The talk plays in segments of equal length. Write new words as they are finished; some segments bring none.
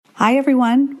Hi,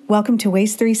 everyone. Welcome to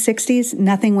Waste 360's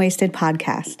Nothing Wasted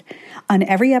podcast. On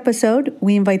every episode,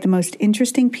 we invite the most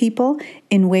interesting people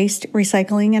in waste,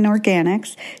 recycling, and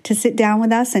organics to sit down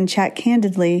with us and chat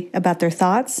candidly about their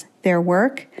thoughts, their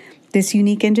work, this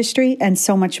unique industry, and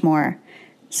so much more.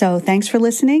 So thanks for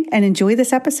listening and enjoy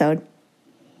this episode.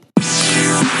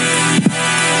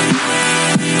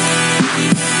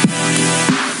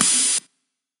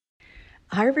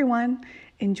 Hi, everyone.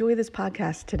 Enjoy this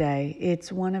podcast today.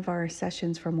 It's one of our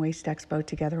sessions from Waste Expo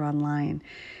Together Online.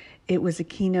 It was a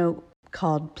keynote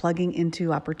called Plugging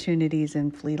into Opportunities in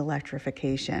Fleet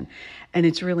Electrification, and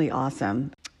it's really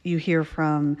awesome. You hear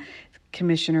from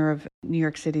Commissioner of New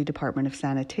York City Department of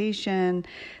Sanitation,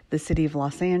 the City of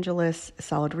Los Angeles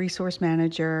Solid Resource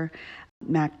Manager,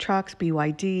 Mack Trucks,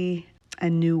 BYD,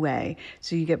 and New Way.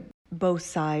 So you get both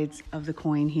sides of the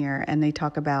coin here, and they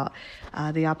talk about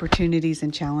the opportunities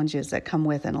and challenges that come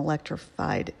with an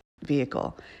electrified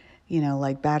vehicle,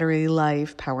 like battery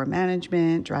life, power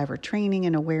management, driver training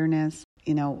and awareness,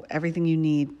 everything you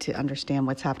need to understand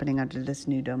what's happening under this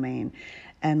new domain.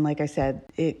 And like I said,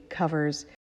 it covers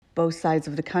both sides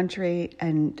of the country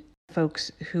and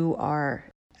folks who are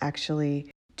actually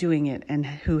doing it and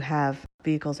who have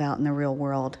vehicles out in the real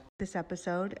world. This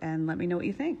episode, and let me know what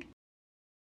you think.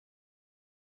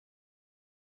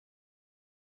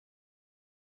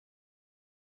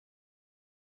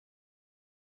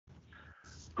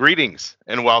 Greetings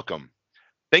and welcome.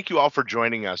 Thank you all for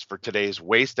joining us for today's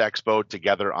Waste Expo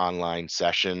Together Online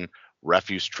session,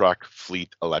 Refuse Truck Fleet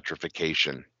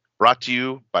Electrification, brought to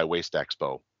you by Waste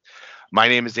Expo. My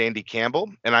name is Andy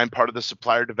Campbell, and I'm part of the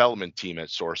supplier development team at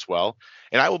Sourcewell,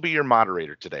 and I will be your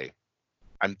moderator today.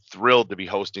 I'm thrilled to be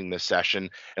hosting this session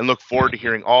and look forward to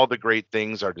hearing all the great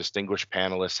things our distinguished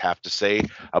panelists have to say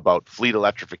about fleet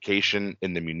electrification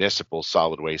in the municipal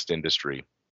solid waste industry.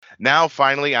 Now,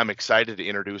 finally, I'm excited to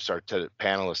introduce our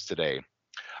panelists today.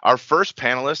 Our first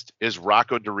panelist is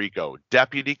Rocco DeRico,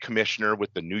 Deputy Commissioner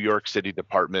with the New York City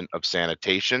Department of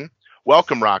Sanitation.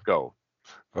 Welcome, Rocco.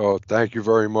 Oh, thank you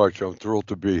very much. I'm thrilled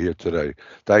to be here today.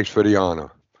 Thanks for the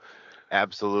honor.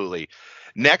 Absolutely.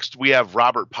 Next, we have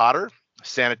Robert Potter,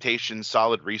 Sanitation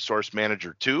Solid Resource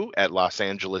Manager 2 at Los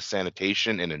Angeles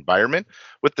Sanitation and Environment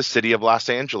with the City of Los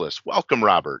Angeles. Welcome,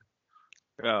 Robert.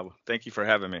 Thank you for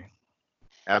having me.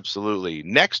 Absolutely.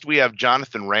 Next, we have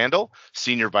Jonathan Randall,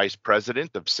 Senior Vice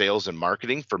President of Sales and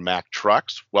Marketing for Mack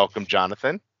Trucks. Welcome,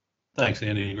 Jonathan. Thanks,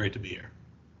 Andy. Great to be here.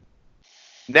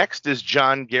 Next is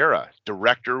John Guerra,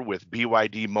 Director with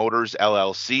BYD Motors,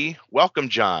 LLC. Welcome,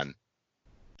 John.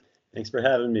 Thanks for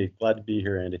having me. Glad to be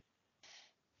here, Andy.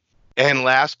 And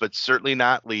last but certainly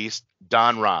not least,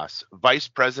 Don Ross, Vice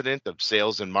President of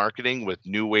Sales and Marketing with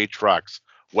New Way Trucks.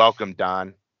 Welcome,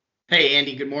 Don. Hey,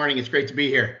 Andy. Good morning. It's great to be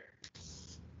here.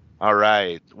 All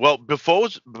right. Well, before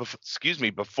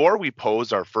we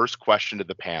pose our first question to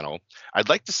the panel, I'd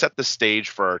like to set the stage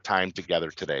for our time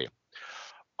together today.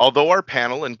 Although our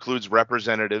panel includes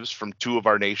representatives from two of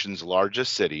our nation's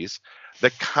largest cities,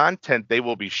 the content they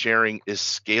will be sharing is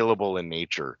scalable in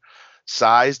nature.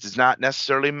 Size does not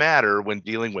necessarily matter when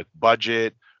dealing with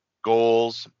budget,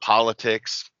 goals,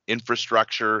 politics,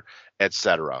 infrastructure,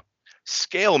 etc.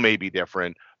 Scale may be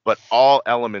different, but all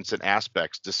elements and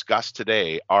aspects discussed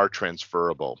today are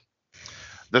transferable.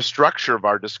 The structure of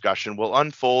our discussion will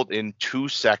unfold in two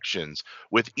sections,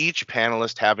 with each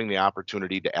panelist having the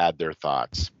opportunity to add their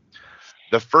thoughts.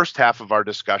 The first half of our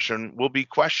discussion will be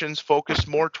questions focused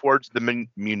more towards the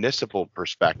municipal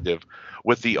perspective,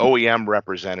 with the OEM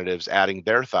representatives adding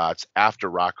their thoughts after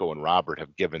Rocco and Robert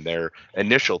have given their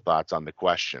initial thoughts on the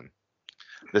question.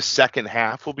 The second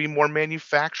half will be more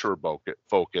manufacturer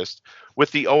focused,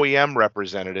 with the OEM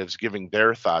representatives giving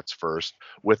their thoughts first,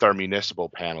 with our municipal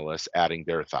panelists adding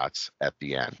their thoughts at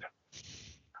the end.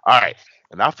 All right,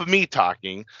 enough of me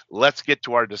talking. Let's get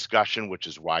to our discussion, which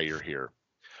is why you're here.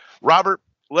 Robert,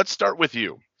 let's start with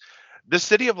you. The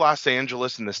City of Los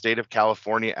Angeles and the state of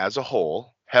California as a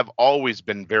whole have always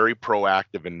been very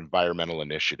proactive in environmental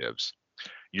initiatives.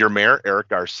 Your mayor, Eric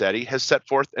Garcetti, has set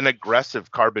forth an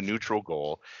aggressive carbon neutral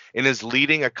goal and is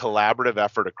leading a collaborative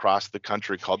effort across the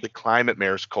country called the Climate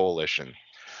Mayors Coalition,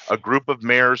 a group of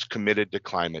mayors committed to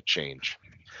climate change.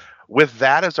 With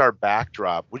that as our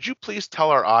backdrop, would you please tell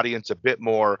our audience a bit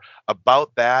more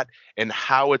about that and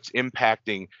how it's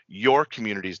impacting your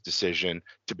community's decision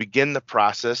to begin the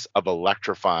process of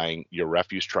electrifying your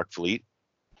refuse truck fleet?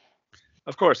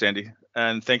 Of course, Andy,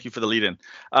 and thank you for the lead-in.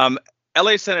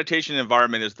 LA Sanitation and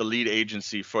Environment is the lead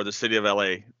agency for the city of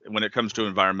LA when it comes to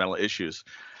environmental issues.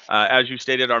 As you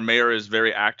stated, our mayor is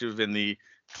very active in the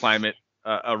climate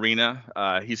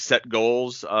arena. He's set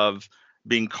goals of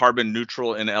being carbon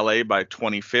neutral in LA by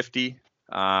 2050.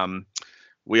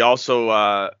 We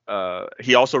also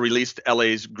he also released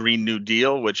LA's Green New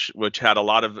Deal, which had a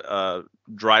lot of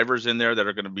drivers in there that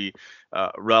are going to be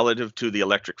relative to the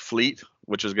electric fleet,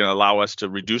 which is going to allow us to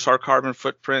reduce our carbon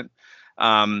footprint.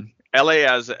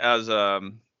 LA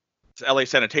LA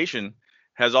Sanitation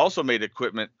has also made a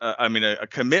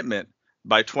commitment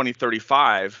by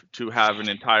 2035 to have an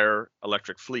entire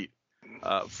electric fleet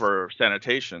for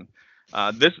sanitation.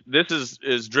 This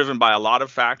is driven by a lot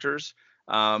of factors.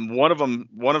 One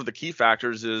of the key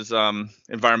factors is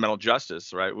environmental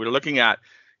justice, right? We're looking at,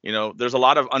 there's a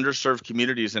lot of underserved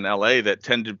communities in LA that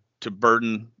tend to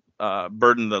burden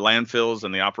the landfills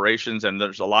and the operations, and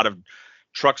there's a lot of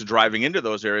trucks driving into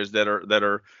those areas that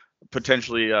are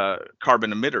potentially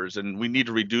carbon emitters, and we need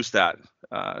to reduce that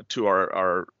to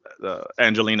our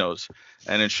Angelenos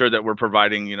and ensure that we're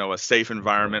providing a safe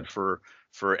environment for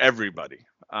everybody.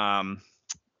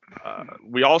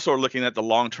 We also are looking at the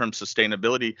long-term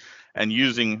sustainability and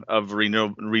using of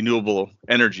renewable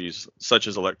energies such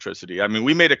as electricity. I mean,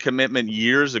 we made a commitment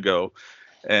years ago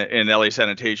in LA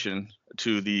Sanitation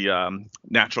to the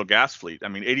natural gas fleet. I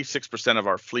mean, 86% of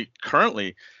our fleet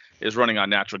currently is running on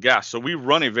natural gas. So we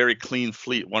run a very clean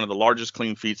fleet, one of the largest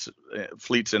clean fleets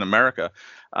in America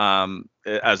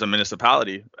as a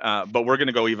municipality. But we're going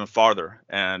to go even farther,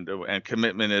 and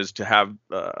commitment is to have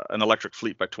an electric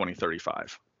fleet by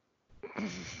 2035.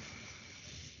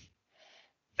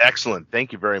 Excellent.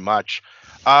 Thank you very much.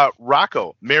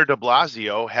 Rocco, Mayor de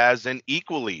Blasio has an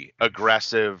equally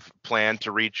aggressive plan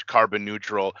to reach carbon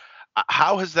neutral.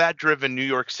 How has that driven New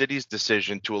York City's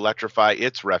decision to electrify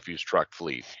its refuse truck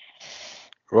fleet?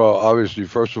 Well, obviously,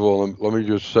 first of all, let me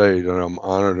just say that I'm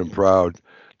honored and proud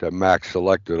that Mack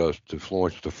selected us to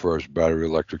launch the first battery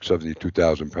electric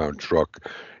 72,000-pound truck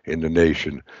in the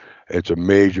nation. It's a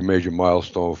major, major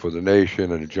milestone for the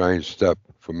nation and a giant step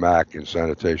for Mack and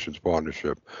Sanitation's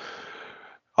partnership.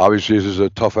 Obviously, this is a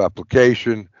tough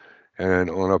application, and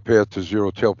on our path to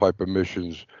zero tailpipe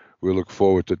emissions, we look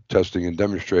forward to testing and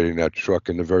demonstrating that truck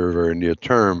in the very, very near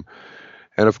term.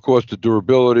 And of course, the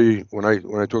durability. When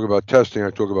I talk about testing,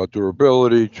 I talk about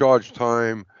durability, charge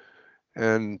time,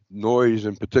 and noise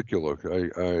in particular.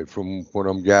 From what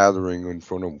I'm gathering and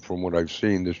from what I've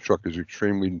seen, this truck is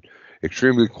extremely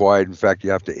quiet. In fact, you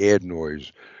have to add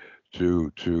noise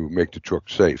to make the truck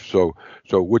safe. So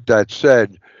with that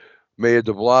said, Mayor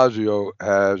de Blasio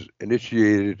has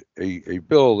initiated a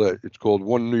bill that it's called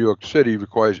One New York City,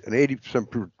 requires an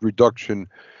 80% reduction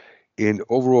in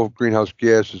overall greenhouse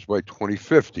gases by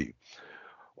 2050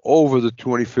 over the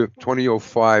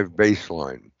 2005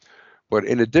 baseline. But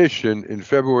in addition, in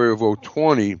February of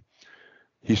 2020,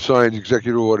 he signed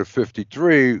Executive Order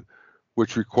 53,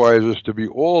 which requires us to be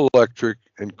all electric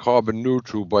and carbon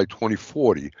neutral by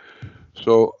 2040.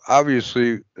 So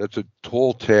obviously, that's a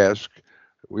tall task.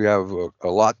 We have a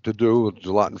lot to do. There's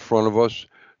a lot in front of us.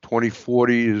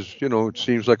 2040 is, it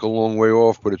seems like a long way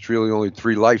off, but it's really only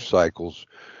 3 life cycles.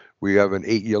 We have an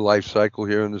 8-year life cycle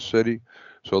here in the city.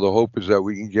 So the hope is that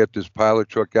we can get this pilot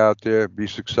truck out there, be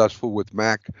successful with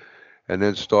Mack, and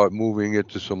then start moving it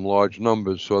to some large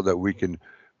numbers so that we can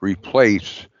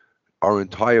replace our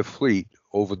entire fleet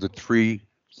over the 3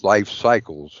 life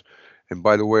cycles. And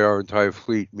by the way, our entire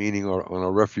fleet, meaning on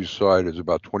our refuse side, is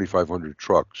about 2,500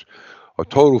 trucks. Our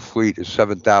total fleet is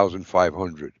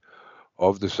 7,500.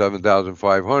 Of the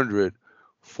 7,500,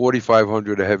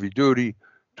 4,500 are heavy duty,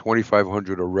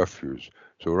 2,500 are refuse.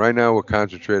 So right now we're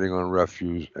concentrating on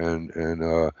refuse,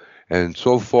 and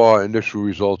so far initial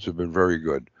results have been very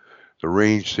good. The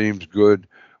range seems good.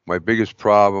 My biggest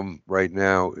problem right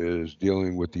now is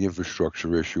dealing with the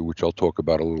infrastructure issue, which I'll talk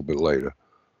about a little bit later.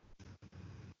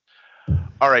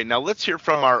 All right, now let's hear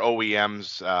from our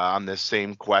OEMs on this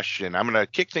same question. I'm going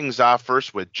to kick things off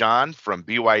first with John from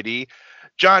BYD.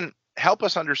 John, help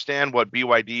us understand what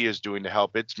BYD is doing to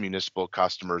help its municipal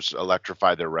customers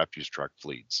electrify their refuse truck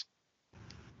fleets.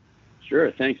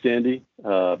 Sure, thanks, Andy.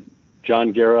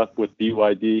 John Guerra with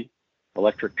BYD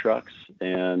Electric Trucks,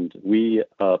 and we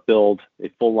build a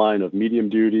full line of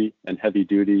medium-duty and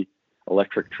heavy-duty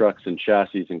electric trucks and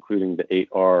chassis, including the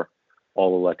 8R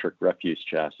all-electric refuse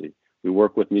chassis. We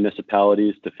work with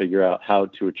municipalities to figure out how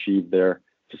to achieve their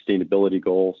sustainability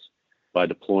goals by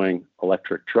deploying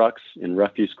electric trucks in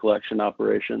refuse collection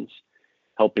operations,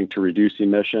 helping to reduce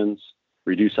emissions,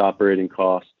 reduce operating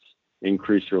costs,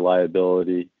 increase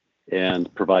reliability,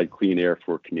 and provide clean air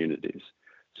for communities.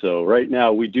 So right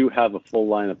now, we do have a full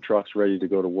line of trucks ready to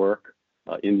go to work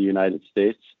in the United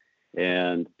States,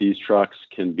 and these trucks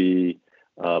can be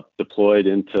deployed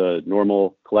into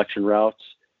normal collection routes,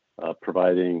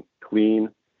 providing clean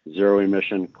zero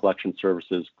emission collection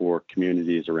services for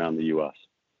communities around the U.S.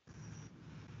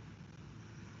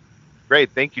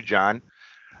 Great. Thank you, John.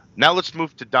 Now let's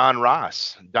move to Don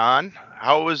Ross. Don,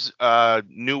 how is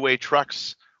New Way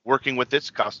Trucks working with its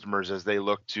customers as they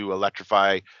look to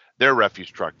electrify their refuse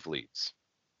truck fleets?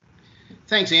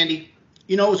 Thanks, Andy.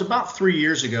 You know, it was about 3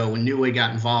 years ago when New Way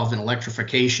got involved in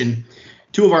electrification.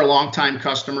 Two of our longtime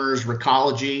customers,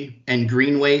 Recology and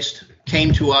Green Waste,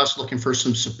 came to us looking for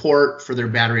some support for their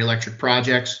battery electric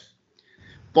projects.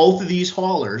 Both of these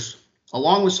haulers,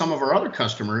 along with some of our other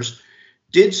customers,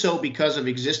 did so because of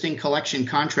existing collection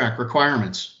contract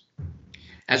requirements.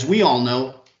 As we all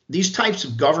know, these types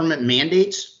of government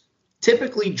mandates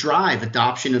typically drive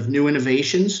adoption of new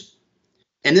innovations,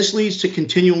 and this leads to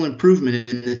continual improvement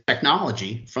in the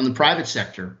technology from the private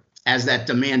sector as that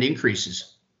demand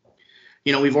increases.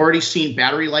 You know, we've already seen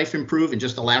battery life improve in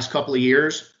just the last couple of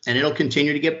years, and it'll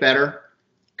continue to get better.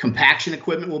 Compaction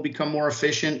equipment will become more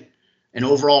efficient, and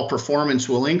overall performance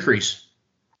will increase.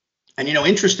 And, you know,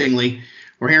 interestingly,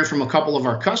 we're hearing from a couple of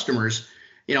our customers,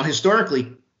 you know,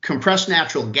 historically, compressed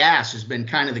natural gas has been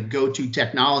kind of the go-to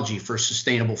technology for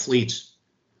sustainable fleets.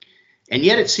 And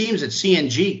yet it seems that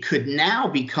CNG could now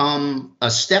become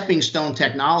a stepping stone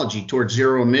technology towards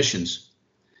zero emissions.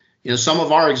 You know, some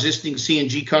of our existing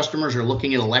CNG customers are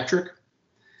looking at electric,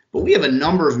 but we have a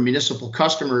number of municipal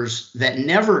customers that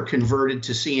never converted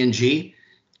to CNG.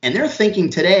 And they're thinking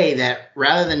today that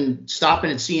rather than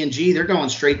stopping at CNG, they're going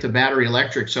straight to battery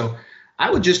electric. So I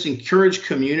would just encourage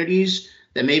communities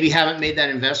that maybe haven't made that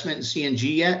investment in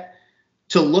CNG yet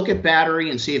to look at battery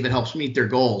and see if it helps meet their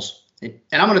goals. And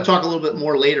I'm going to talk a little bit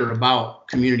more later about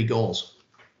community goals.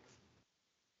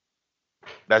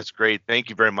 That's great. Thank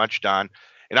you very much, Don.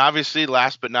 And obviously,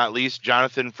 last but not least,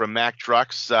 Jonathan from Mack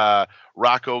Trucks.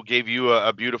 Rocco gave you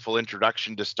a beautiful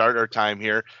introduction to start our time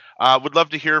here. Would love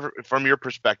to hear from your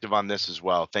perspective on this as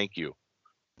well. Thank you.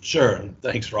 Sure. And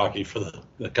thanks, Rocky, for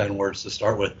the kind words to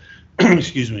start with.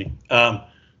 Excuse me. So,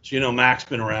 you know, Mack's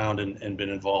been around and been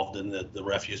involved in the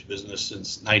refuse business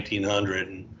since 1900.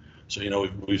 And so, you know,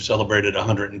 we've celebrated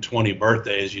 120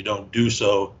 birthdays. You don't do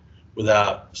so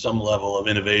without some level of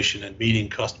innovation and meeting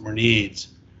customer needs.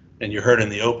 And you heard in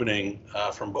the opening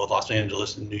from both Los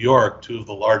Angeles and New York, two of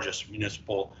the largest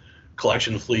municipal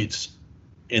collection fleets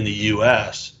in the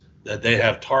U.S., that they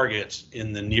have targets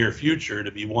in the near future to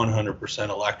be 100%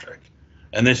 electric.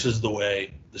 And this is the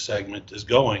way the segment is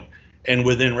going. And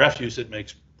within refuse, it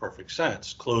makes perfect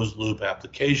sense. Closed loop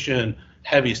application,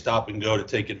 heavy stop and go to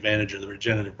take advantage of the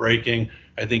regenerative braking.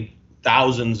 I think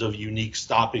thousands of unique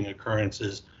stopping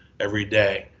occurrences every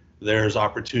day. There's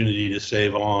opportunity to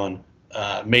save on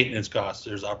maintenance costs.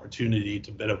 There's opportunity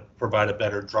to provide a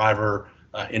better driver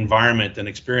environment and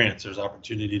experience. There's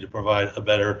opportunity to provide a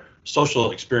better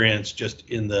social experience just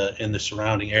in the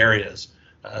surrounding areas.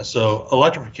 So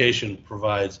electrification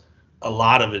provides a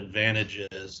lot of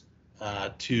advantages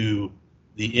to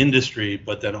the industry,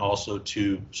 but then also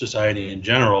to society in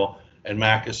general. And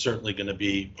Mack is certainly going to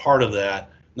be part of that,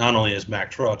 not only as Mack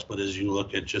Trucks, but as you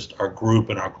look at just our group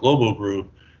and our global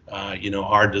group, you know,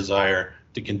 our desire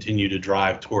to continue to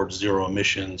drive towards zero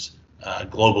emissions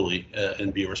globally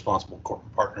and be a responsible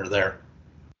corporate partner there.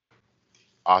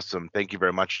 Awesome. Thank you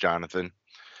very much, Jonathan.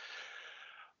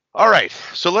 All right,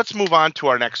 so let's move on to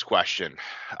our next question.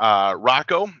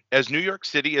 Rocco, as New York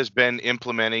City has been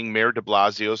implementing Mayor de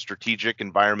Blasio's strategic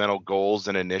environmental goals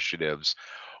and initiatives,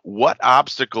 what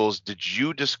obstacles did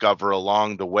you discover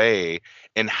along the way,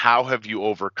 and how have you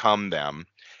overcome them?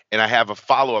 And I have a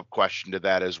follow-up question to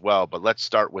that as well, but let's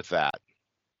start with that.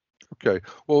 Okay.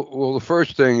 Well, the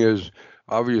first thing is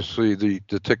obviously the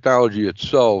technology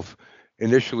itself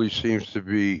initially seems to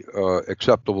be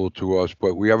acceptable to us,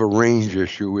 but we have a range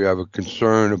issue. We have a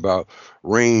concern about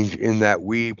range in that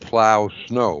we plow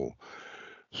snow.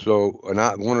 So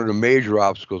one of the major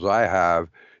obstacles I have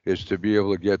is to be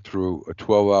able to get through a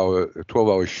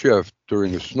 12-hour shift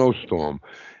during a snowstorm.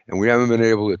 And we haven't been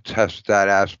able to test that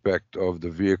aspect of the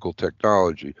vehicle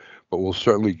technology, but we'll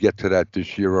certainly get to that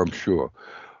this year, I'm sure.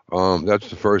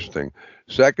 That's the first thing.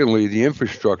 Secondly, the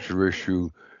infrastructure issue,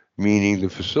 meaning the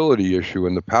facility issue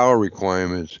and the power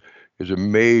requirements, is a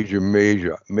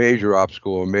major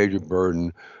obstacle, a major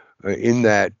burden in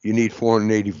that you need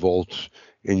 480 volts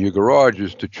in your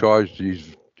garages to charge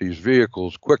these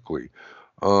vehicles quickly.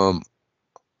 I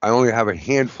only have a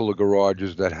handful of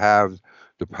garages that have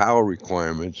the power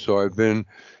requirements, so I've been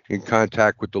in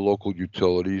contact with the local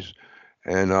utilities,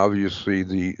 and obviously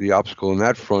the obstacle in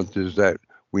that front is that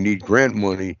we need grant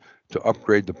money to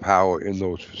upgrade the power in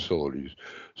those facilities.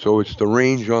 So it's the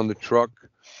range on the truck,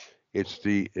 it's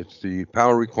the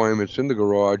power requirements in the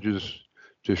garages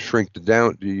to shrink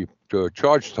the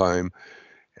charge time.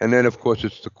 And then, of course,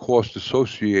 it's the cost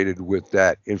associated with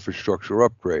that infrastructure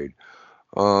upgrade.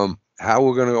 How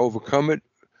we're going to overcome it?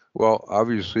 Well,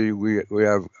 obviously, we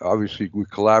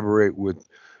collaborate with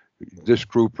this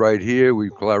group right here. We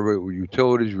collaborate with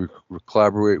utilities. We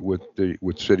collaborate with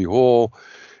City Hall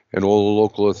and all the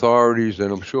local authorities,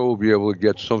 and I'm sure we'll be able to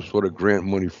get some sort of grant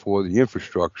money for the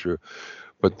infrastructure.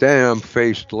 But then I'm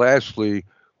faced, lastly,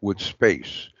 with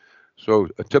space. So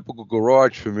a typical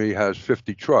garage for me has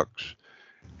 50 trucks.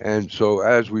 And so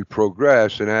as we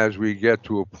progress and as we get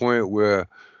to a point where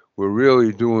we're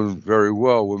really doing very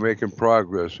well, we're making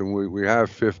progress, and we have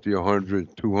 50,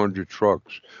 100, 200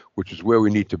 trucks, which is where we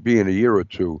need to be in a year or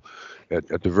two at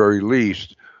the very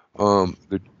least.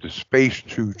 The space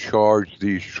to charge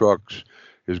these trucks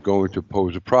is going to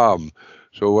pose a problem.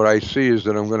 So what I see is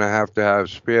that I'm going to have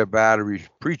spare batteries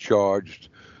pre-charged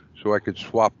so I could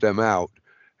swap them out,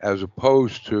 as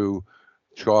opposed to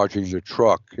charging the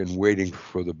truck and waiting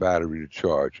for the battery to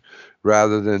charge.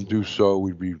 Rather than do so,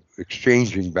 we'd be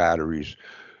exchanging batteries.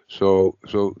 So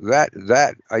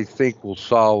that I think will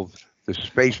solve the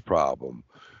space problem.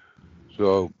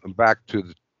 So back to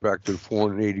the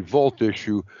 480 volt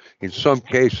issue. In some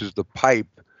cases, the pipe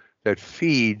that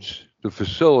feeds the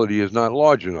facility is not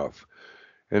large enough,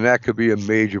 and that could be a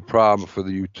major problem for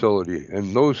the utility.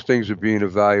 And those things are being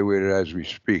evaluated as we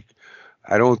speak.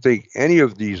 I don't think any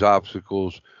of these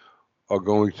obstacles are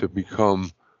going to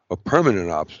become a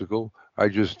permanent obstacle. I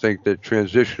just think that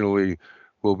transitionally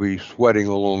we'll be sweating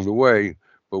along the way,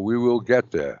 but we will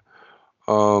get there.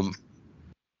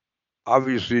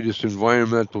 Obviously, this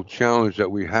environmental challenge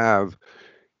that we have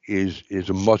is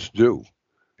a must-do.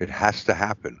 It has to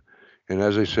happen. And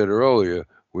as I said earlier,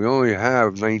 we only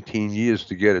have 19 years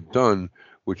to get it done,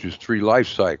 which is 3 life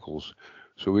cycles.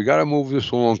 So we got to move this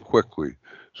along quickly.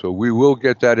 So we will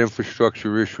get that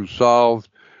infrastructure issue solved.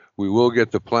 We will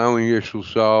get the plowing issue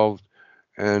solved,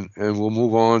 and we'll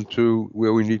move on to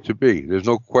where we need to be. There's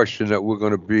no question that we're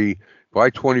going to be, by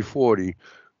 2040,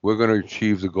 we're going to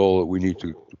achieve the goal that we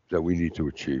need to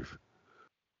achieve.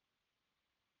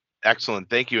 Excellent.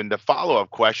 Thank you. And the follow-up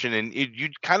question, and you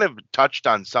kind of touched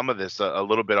on some of this a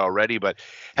little bit already, but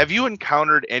have you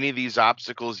encountered any of these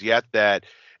obstacles yet that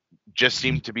just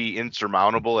seem to be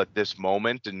insurmountable at this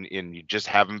moment, and you just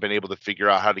haven't been able to figure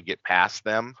out how to get past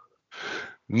them?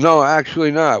 No,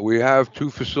 actually not. We have 2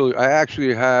 facilities. I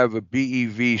actually have a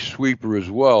BEV sweeper as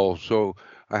well. So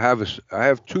I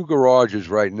have 2 garages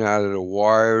right now that are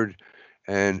wired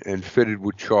and fitted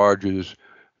with chargers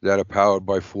that are powered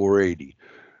by 480.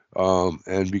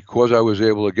 And because I was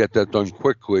able to get that done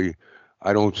quickly,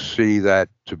 I don't see that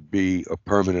to be a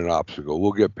permanent obstacle.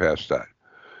 We'll get past that.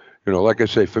 Like I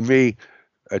say, for me,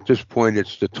 at this point,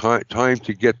 it's the time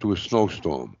to get to a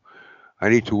snowstorm. I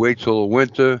need to wait till the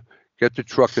winter, get the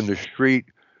truck in the street,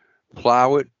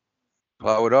 plow it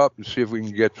up, and see if we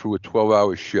can get through a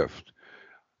 12-hour shift.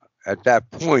 At that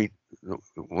point,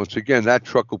 once again, that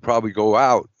truck will probably go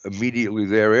out immediately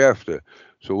thereafter.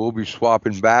 So we'll be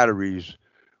swapping batteries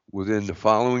within the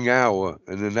following hour,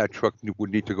 and then that truck would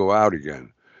need to go out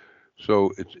again.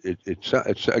 So it's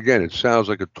again, it sounds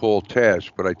like a tall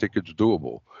task, but I think it's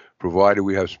doable, provided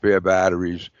we have spare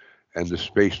batteries and the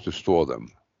space to store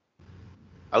them.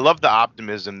 I love the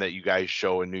optimism that you guys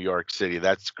show in New York City.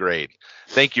 That's great.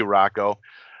 Thank you, Rocco.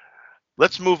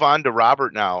 Let's move on to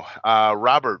Robert now.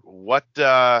 Robert, what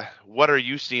are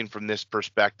you seeing from this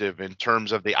perspective in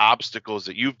terms of the obstacles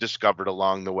that you've discovered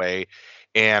along the way,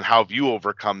 and how have you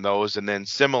overcome those? And then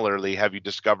similarly, have you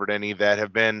discovered any that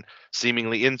have been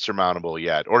seemingly insurmountable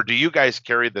yet? Or do you guys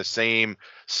carry the same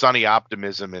sunny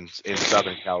optimism in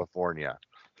Southern California?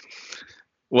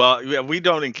 Well, yeah, we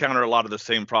don't encounter a lot of the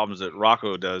same problems that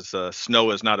Rocco does.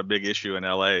 Snow is not a big issue in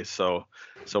LA, so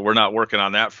we're not working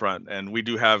on that front. And we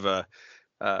do have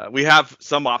we have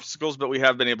some obstacles, but we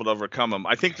have been able to overcome them.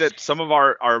 I think that some of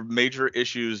our major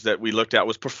issues that we looked at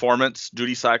was performance,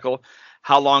 duty cycle.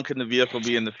 How long can the vehicle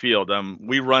be in the field?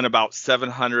 We run about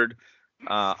 700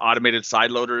 automated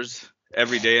side loaders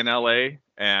every day in LA,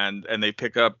 and they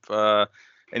pick up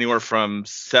anywhere from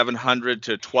 700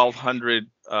 to 1,200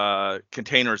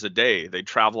 containers a day. They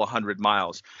travel 100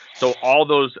 miles. So all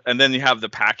those, and then you have the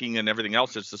packing and everything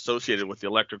else that's associated with the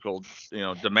electrical,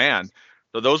 demand.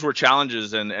 So those were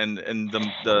challenges, and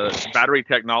the battery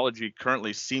technology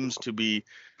currently seems to be,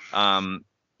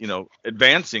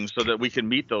 advancing so that we can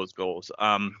meet those goals.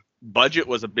 Budget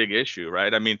was a big issue,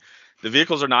 right? I mean, the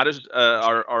vehicles are not as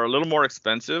are a little more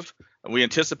expensive. We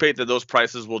anticipate that those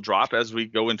prices will drop as we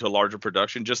go into larger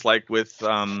production, just like with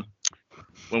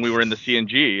when we were in the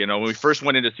CNG. You know, when we first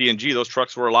went into CNG, those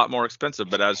trucks were a lot more expensive,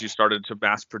 but as you started to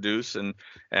mass produce and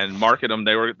market them,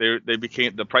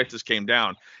 the prices came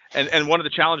down. And one of the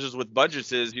challenges with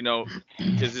budgets is, you know,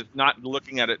 is it's not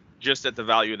looking at it just at the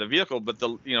value of the vehicle, but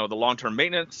the long-term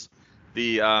maintenance,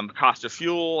 the cost of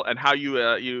fuel, and how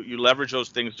you leverage those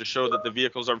things to show that the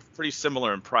vehicles are pretty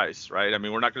similar in price, right? I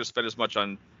mean, we're not going to spend as much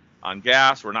on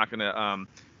gas. We're not going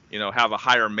to have a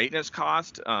higher maintenance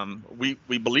cost.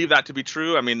 We believe that to be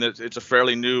true. I mean, it's a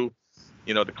fairly new,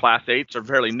 the Class 8s are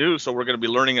fairly new, so we're going to be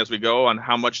learning as we go on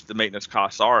how much the maintenance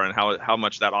costs are and how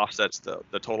much that offsets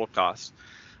the total cost.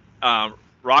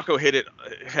 Rocco hit it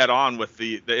head on with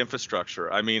the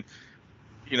infrastructure. I mean,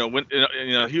 when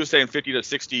he was saying 50 to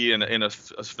 60 in a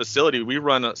facility, we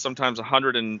run sometimes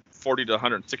 140 to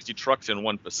 160 trucks in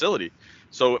one facility.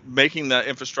 So making the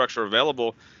infrastructure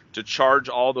available to charge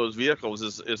all those vehicles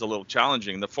is a little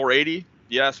challenging. The 480,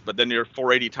 yes, but then your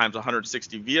 480 times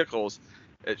 160 vehicles,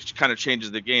 it kind of changes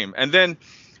the game. And then,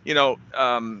 you don't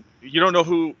know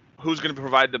who's going to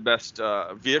provide the best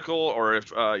vehicle, or if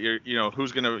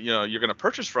who's going to you're going to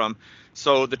purchase from.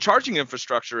 So the charging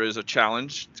infrastructure is a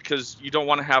challenge, because you don't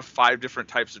want to have 5 different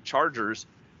types of chargers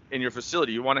in your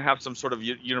facility. You want to have some sort of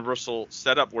universal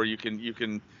setup where you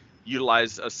can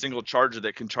utilize a single charger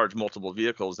that can charge multiple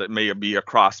vehicles that may be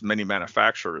across many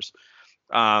manufacturers.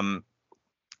 The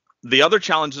other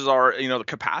challenges are, the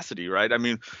capacity, right? I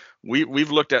mean, we've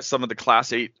looked at some of the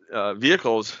Class 8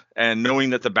 vehicles, and knowing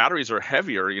that the batteries are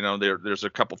heavier, there's a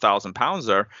couple thousand pounds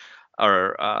there,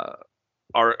 are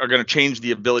going to change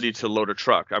the ability to load a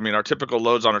truck. I mean, our typical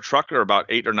loads on a truck are about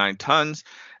 8 or 9 tons.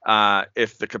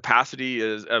 If the capacity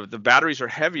if the batteries are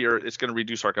heavier, it's going to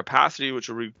reduce our capacity, which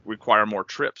will require more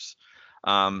trips.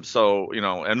 And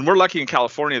we're lucky in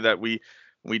California that we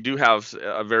do have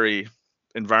a very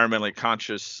environmentally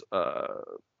conscious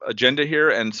agenda here,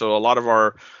 and so a lot of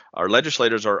our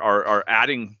legislators are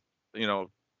adding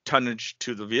tonnage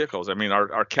to the vehicles. I mean,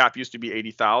 our cap used to be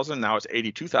 80,000, now it's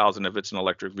 82,000 if it's an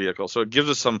electric vehicle. So it gives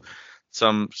us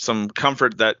some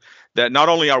comfort that not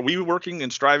only are we working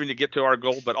and striving to get to our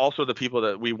goal, but also the people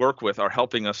that we work with are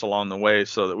helping us along the way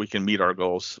so that we can meet our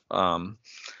goals. And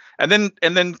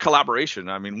then collaboration.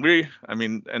 Nobody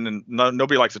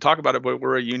likes to talk about it, but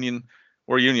we're a union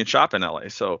shop in LA.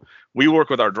 So we work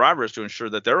with our drivers to ensure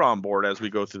that they're on board as we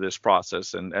go through this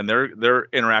process, and they're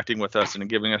interacting with us and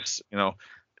giving us,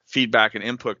 feedback and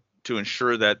input to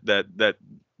ensure that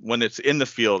when it's in the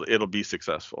field, it'll be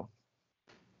successful.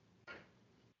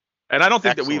 And I don't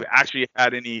think Excellent. that we've actually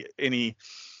had any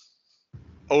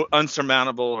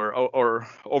unsurmountable or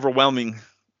overwhelming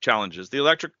challenges. The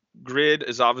electric grid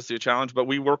is obviously a challenge, but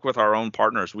we work with our own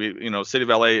partners. City of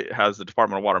LA has the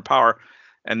Department of Water and Power,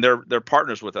 and they're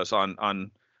partners with us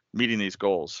on meeting these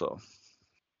goals. So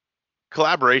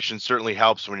collaboration certainly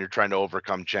helps when you're trying to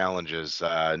overcome challenges,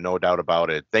 no doubt about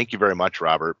it. Thank you very much,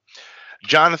 Robert.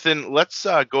 Jonathan, let's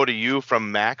go to you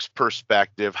from Mac's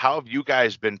perspective. How have you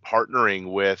guys been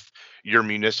partnering with your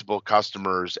municipal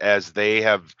customers as they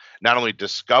have not only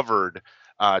discovered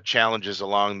challenges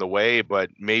along the way, but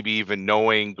maybe even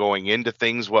knowing going into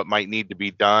things what might need to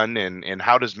be done, and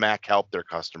how does Mac help their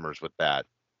customers with that?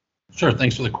 Sure.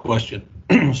 Thanks for the question.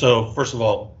 So first of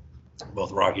all,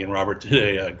 both Rocky and Robert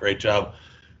did a great job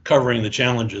covering the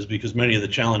challenges, because many of the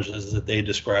challenges that they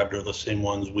described are the same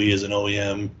ones we as an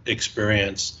OEM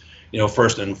experience.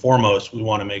 First and foremost, we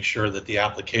want to make sure that the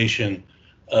application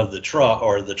of the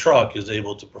truck is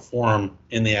able to perform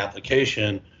in the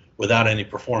application without any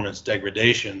performance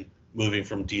degradation, moving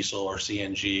from diesel or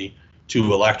CNG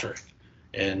to electric.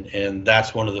 And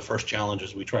that's one of the first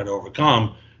challenges we try to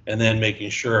overcome. And then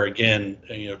making sure, again,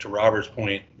 to Robert's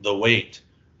point, the weight.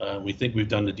 We think we've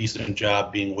done a decent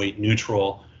job being weight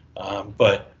neutral,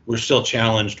 but we're still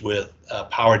challenged with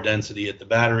power density at the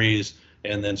batteries,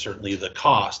 and then certainly the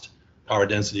cost. Power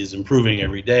density is improving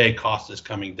every day. Cost is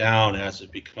coming down as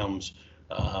it becomes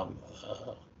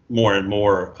more and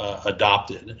more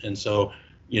adopted. And so,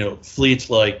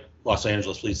 fleets like Los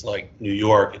Angeles, fleets like New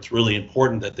York, it's really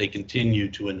important that they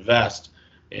continue to invest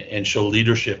and show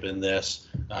leadership in this,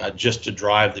 just to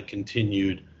drive the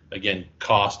continued, again,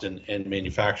 cost and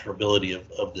manufacturability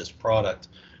of this product.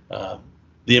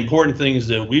 The important things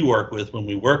that we work with when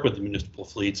we work with the municipal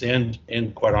fleets and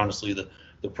quite honestly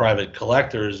the private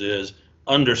collectors is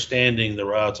understanding the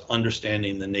routes,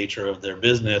 understanding the nature of their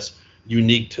business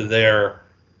unique to their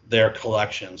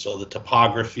collection. So the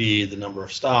topography, the number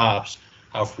of stops,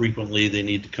 how frequently they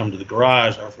need to come to the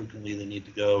garage, how frequently they need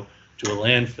to go to a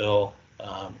landfill,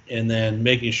 and then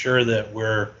making sure that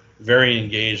we're very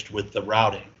engaged with the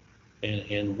routing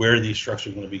and where these trucks are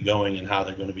going to be going and how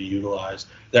they're going to be utilized.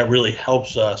 That really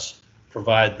helps us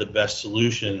provide the best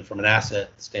solution from an asset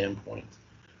standpoint.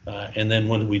 And then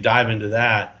when we dive into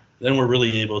that, then we're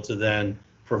really able to then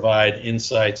provide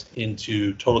insights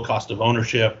into total cost of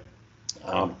ownership,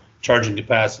 charging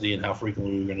capacity and how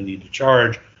frequently we're going to need to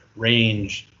charge,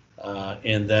 range,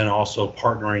 and then also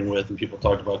partnering with, and people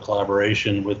talked about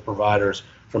collaboration with providers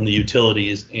from the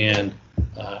utilities and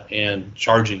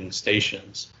charging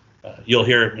stations. You'll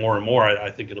hear it more and more. I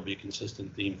think it'll be a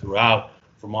consistent theme throughout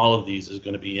from all of these is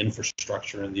going to be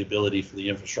infrastructure and the ability for the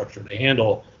infrastructure to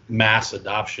handle mass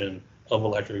adoption of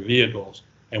electric vehicles.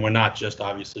 And we're not just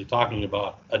obviously talking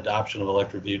about adoption of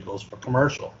electric vehicles for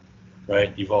commercial,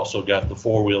 right? You've also got the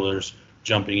four-wheelers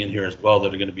jumping in here as well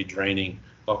that are going to be draining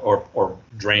or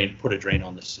put a drain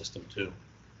on the system too.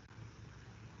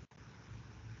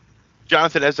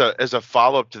 Jonathan, as a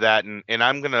follow-up to that, and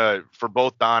I'm gonna, for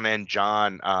both Don and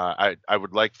John, I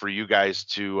would like for you guys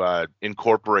to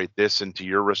incorporate this into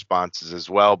your responses as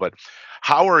well. But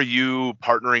how are you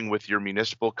partnering with your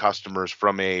municipal customers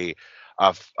from a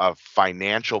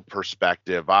financial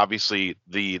perspective? Obviously,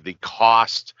 the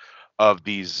cost of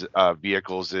these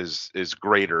vehicles is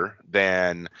greater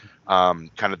than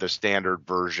kind of the standard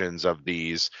versions of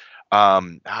these.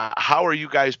 How are you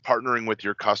guys partnering with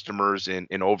your customers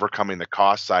in overcoming the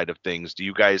cost side of things? Do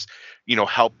you guys,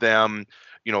 help them,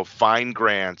 find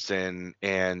grants and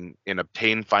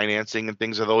obtain financing and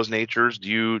things of those natures?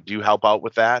 Do you help out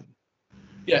with that?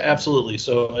 Yeah, absolutely.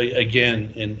 So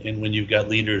again, and when you've got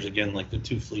leaders, again, like the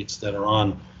two fleets that are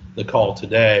on the call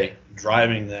today,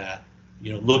 driving that,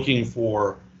 looking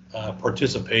for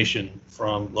participation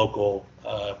from local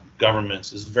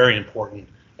governments is very important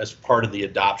as part of the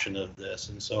adoption of this.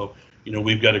 And so,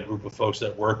 we've got a group of folks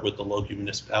that work with the local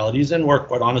municipalities and work,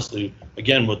 quite honestly,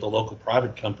 again, with the local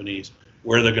private companies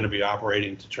where they're going to be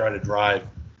operating to try to drive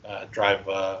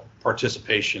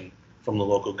participation from the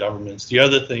local governments. The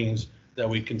other things that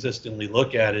we consistently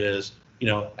look at is,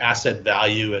 asset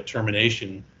value at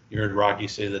termination. You heard Rocky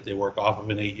say that they work off of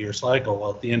an 8-year cycle.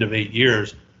 Well, at the end of 8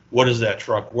 years, what is that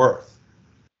truck worth?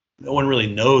 No one really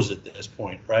knows at this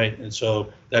point, right? And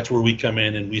so that's where we come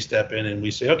in and we step in and we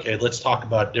say, okay, let's talk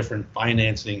about different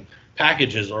financing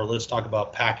packages, or let's talk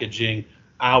about packaging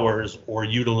hours or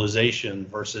utilization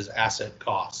versus asset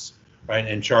costs, right?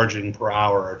 And charging per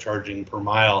hour or charging per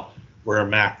mile, where a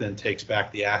MAC then takes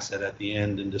back the asset at the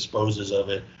end and disposes of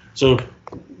it. So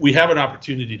we have an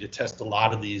opportunity to test a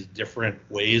lot of these different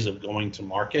ways of going to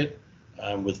market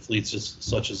with fleets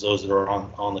such as those that are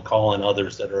on the call and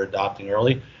others that are adopting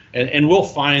early. And we'll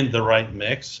find the right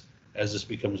mix as this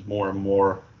becomes more and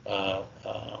more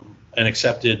an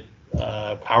accepted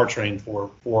powertrain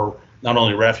for not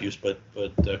only refuse, but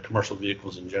commercial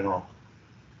vehicles in general.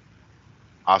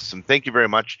 Awesome. Thank you very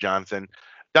much, Jonathan.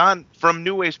 Don, from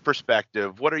New Way's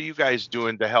perspective, what are you guys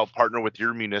doing to help partner with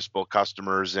your municipal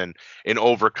customers and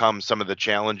overcome some of the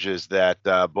challenges that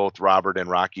both Robert and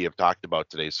Rocky have talked about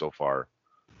today so far?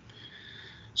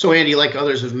 So Andy, like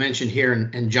others have mentioned here,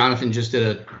 and Jonathan just did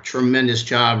a tremendous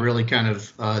job really kind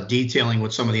of detailing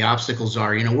what some of the obstacles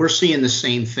are. We're seeing the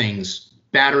same things: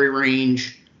 battery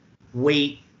range,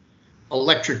 weight,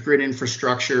 electric grid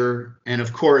infrastructure, and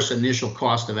of course, initial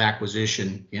cost of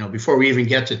acquisition. Before we even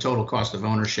get to total cost of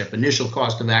ownership, initial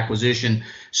cost of acquisition,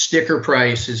 sticker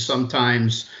price is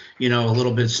sometimes, a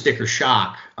little bit sticker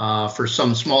shock for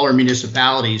some smaller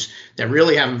municipalities that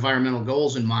really have environmental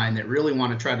goals in mind, that really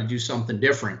want to try to do something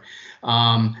different.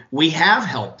 We have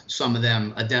helped some of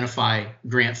them identify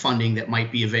grant funding that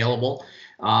might be available.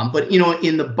 But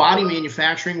in the body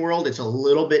manufacturing world, it's a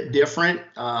little bit different.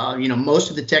 Most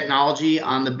of the technology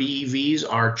on the BEVs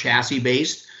are chassis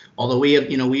based, although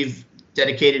we've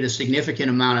dedicated a significant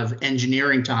amount of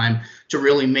engineering time to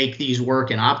really make these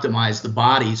work and optimize the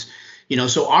bodies.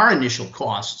 So our initial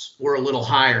costs were a little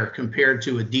higher compared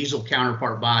to a diesel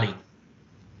counterpart body.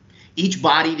 Each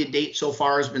body to date so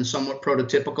far has been somewhat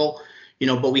prototypical,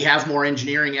 but we have more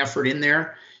engineering effort in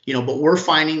there. But we're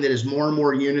finding that as more and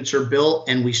more units are built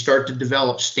and we start to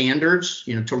develop standards,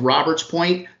 to Robert's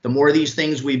point, the more of these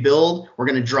things we build, we're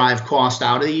going to drive cost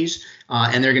out of these,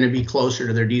 and they're going to be closer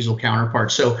to their diesel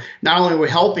counterparts. So not only are we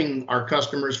helping our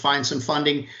customers find some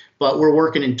funding, but we're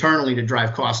working internally to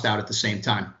drive cost out at the same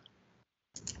time.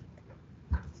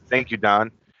 Thank you,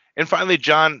 Don. And finally,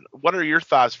 John, what are your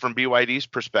thoughts from BYD's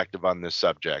perspective on this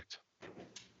subject?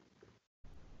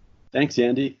 Thanks,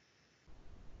 Andy.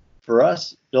 For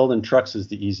us, building trucks is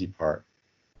the easy part.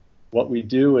 What we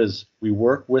do is we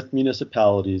work with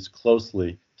municipalities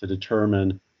closely to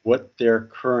determine what their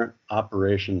current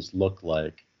operations look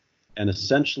like, and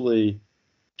essentially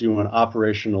do an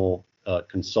operational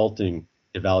consulting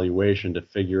evaluation to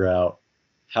figure out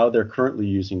how they're currently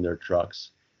using their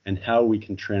trucks and how we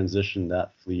can transition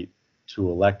that fleet to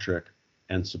electric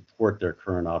and support their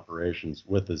current operations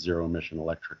with a zero-emission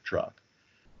electric truck.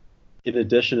 In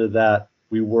addition to that,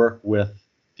 we work with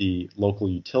the local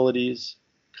utilities,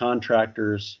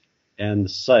 contractors, and the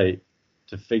site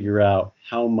to figure out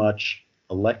how much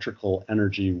electrical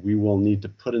energy we will need to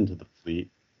put into the fleet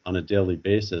on a daily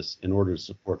basis in order to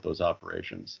support those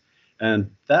operations. And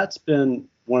that's been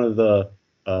one of the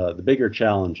bigger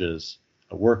challenges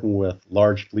working with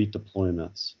large fleet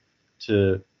deployments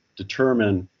to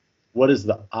determine what is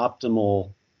the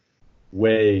optimal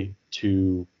way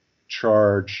to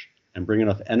charge and bring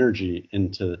enough energy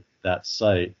into that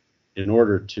site in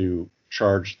order to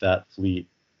charge that fleet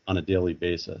on a daily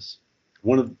basis.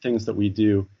 One of the things that we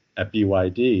do at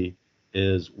BYD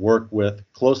is work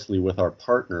closely with our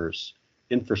partners,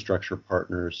 infrastructure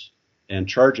partners, and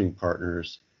charging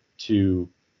partners to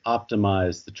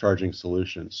optimize the charging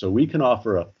solution. So we can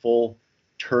offer a full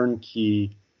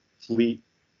turnkey fleet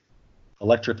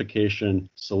electrification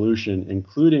solution,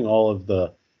 including all of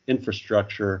the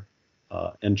infrastructure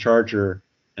and charger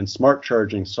and smart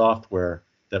charging software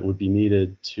that would be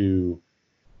needed to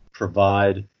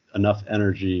provide enough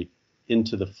energy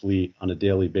into the fleet on a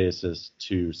daily basis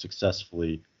to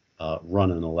successfully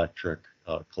run an electric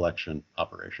collection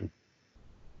operation.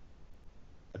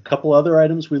 A couple other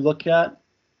items we look at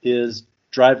is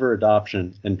driver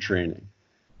adoption and training.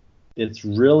 It's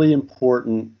really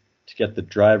important to get the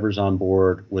drivers on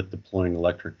board with deploying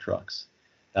electric trucks.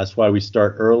 That's why we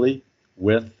start early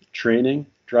with training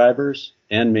drivers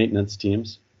and maintenance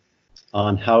teams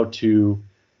on how to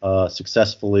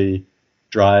successfully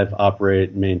drive,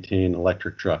 operate, maintain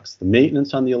electric trucks. The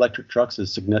maintenance on the electric trucks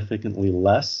is significantly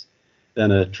less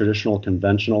than a traditional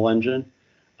conventional engine,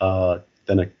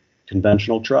 than a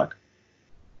conventional truck.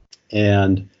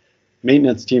 And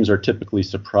maintenance teams are typically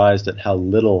surprised at how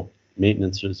little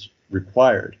maintenance is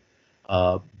required.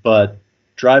 But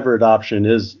driver adoption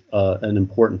is an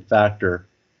important factor,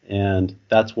 and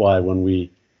that's why when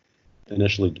we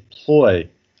initially deploy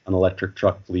an electric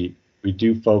truck fleet, we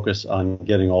do focus on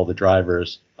getting all the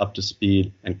drivers up to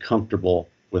speed and comfortable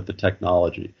with the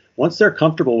technology. Once they're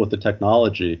comfortable with the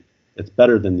technology, it's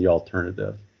better than the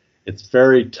alternative. It's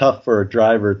very tough for a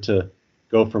driver to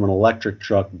go from an electric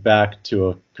truck back to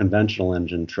a conventional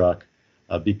engine truck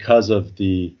because of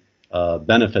the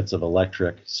benefits of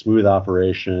electric: smooth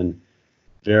operation,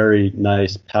 very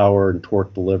nice power and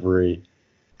torque delivery,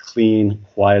 clean,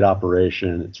 quiet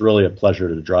operation. It's really a pleasure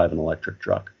to drive an electric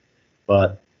truck.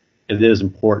 But it is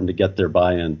important to get their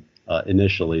buy-in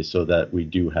initially so that we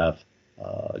do have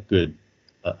good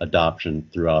adoption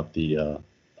throughout the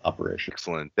operation.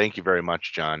 Excellent. Thank you very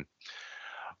much, John.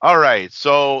 All right,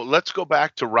 so let's go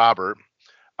back to Robert.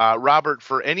 Robert,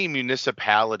 for any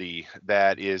municipality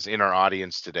that is in our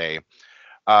audience today,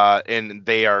 and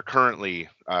they are currently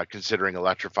considering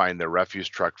electrifying their refuse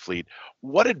truck fleet,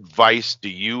 what advice do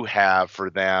you have for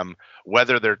them,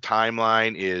 whether their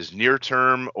timeline is near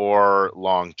term or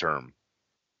long term?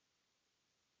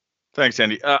 Thanks,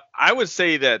 Andy. I would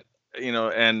say that,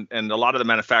 and a lot of the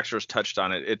manufacturers touched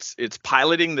on it. It's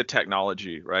piloting the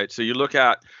technology, right? So you look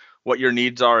at what your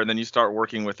needs are, and then you start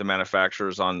working with the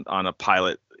manufacturers on a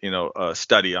pilot,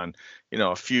 study on,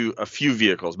 a few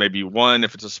vehicles, maybe one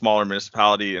if it's a smaller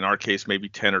municipality. In our case, maybe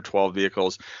 10 or 12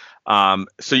 vehicles.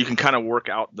 So you can kind of work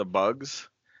out the bugs,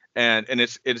 and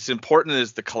it's important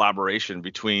is the collaboration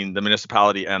between the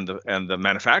municipality and the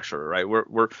manufacturer, right?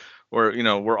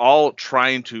 We're all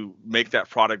trying to make that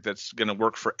product that's going to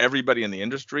work for everybody in the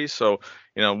industry. So,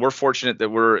 we're fortunate that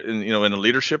we're in a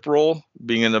leadership role,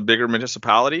 being in a bigger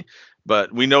municipality,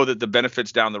 but we know that the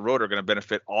benefits down the road are going to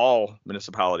benefit all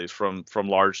municipalities from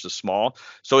large to small.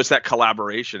 So it's that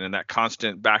collaboration and that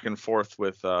constant back and forth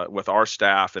with our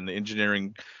staff and the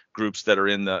engineering groups that are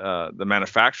in the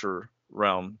manufacturer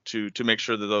realm to make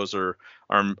sure that those are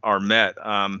met.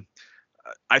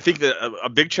 I think that a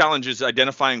big challenge is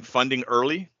identifying funding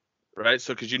early, right?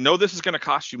 So, because this is going to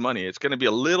cost you money, it's going to be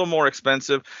a little more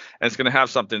expensive, and it's going to have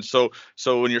something. So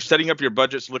when you're setting up your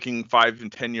budgets, looking 5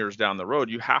 and 10 years down the road,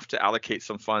 you have to allocate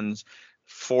some funds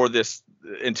for this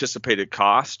anticipated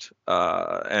cost,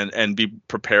 and be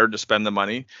prepared to spend the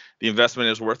money. The investment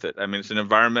is worth it. I mean, it's an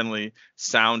environmentally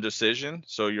sound decision,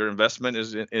 so your investment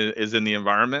is in the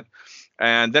environment,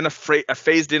 and then a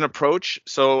phased-in approach.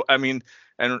 So, I mean.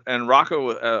 And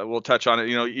Rocco will touch on it.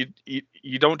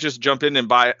 You don't just jump in and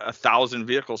buy 1,000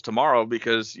 vehicles tomorrow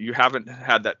because you haven't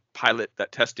had that pilot,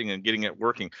 that testing, and getting it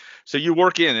working. So you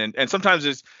work in, and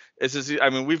sometimes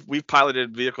we've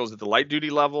piloted vehicles at the light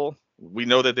duty level. We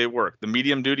know that they work. The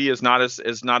medium duty is not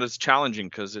as challenging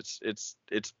because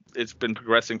it's been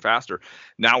progressing faster.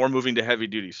 Now we're moving to heavy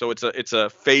duty. So it's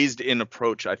a phased in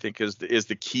approach, I think, is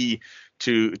the key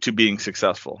to being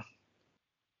successful.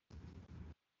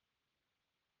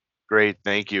 Great,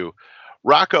 thank you.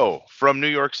 Rocco, from New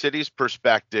York City's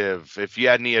perspective, if you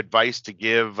had any advice to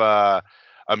give a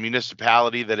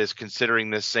municipality that is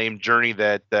considering this same journey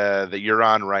that you're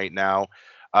on right now,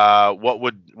 what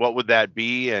would that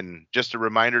be? And just a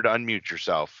reminder to unmute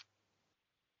yourself.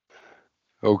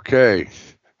 Okay.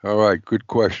 All right. Good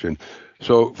question.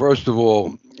 So first of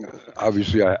all,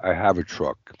 obviously I have a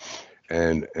truck,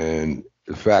 and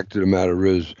the fact of the matter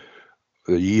is,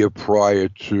 the year prior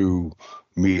to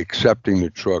me accepting the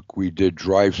truck, we did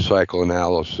drive cycle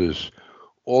analysis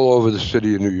all over the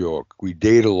city of New York. We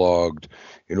data logged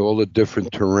in all the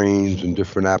different terrains and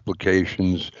different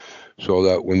applications, so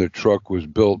that when the truck was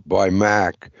built by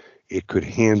Mack, it could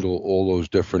handle all those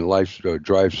different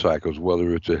drive cycles,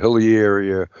 whether it's a hilly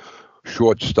area,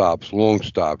 short stops, long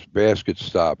stops, basket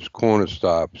stops, corner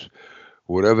stops,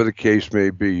 whatever the case may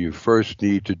be. You first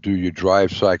need to do your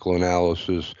drive cycle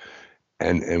analysis,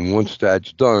 and once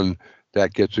that's done,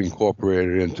 that gets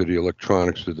incorporated into the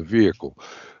electronics of the vehicle.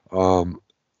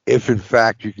 If in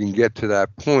fact you can get to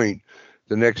that point,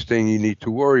 the next thing you need to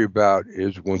worry about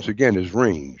is, once again, is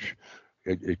range.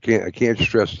 I can't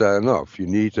stress that enough. You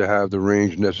need to have the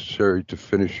range necessary to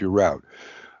finish your route.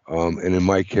 And in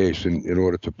my case, in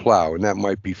order to plow, and that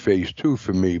might be phase 2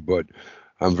 for me, but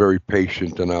I'm very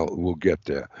patient and we'll get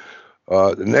there.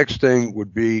 The next thing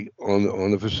would be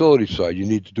on the facility side. You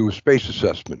need to do a space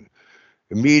assessment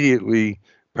immediately,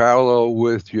 parallel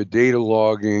with your data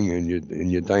logging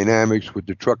and your dynamics with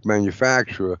the truck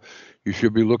manufacturer. You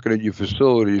should be looking at your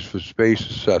facilities for space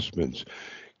assessments.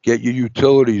 Get your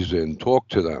utilities in, talk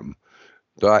to them,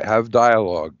 have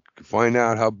dialogue, find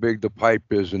out how big the pipe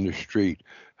is in the street,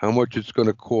 how much it's going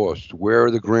to cost, where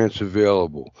are the grants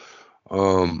available.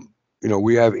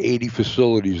 We have 80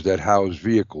 facilities that house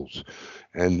vehicles,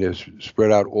 and they're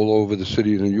spread out all over the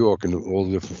city of New York and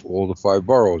all the 5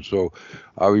 boroughs. So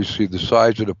obviously the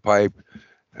size of the pipe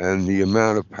and the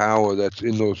amount of power that's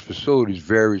in those facilities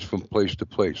varies from place to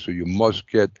place. So you must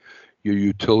get your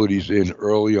utilities in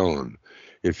early on.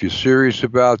 If you're serious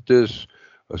about this,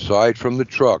 aside from the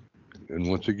truck, and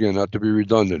once again, not to be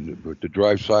redundant, but the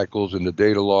drive cycles and the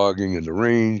data logging and the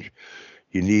range,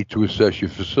 you need to assess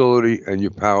your facility and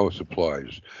your power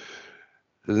supplies.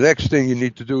 The next thing you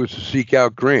need to do is to seek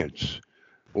out grants.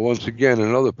 Once again,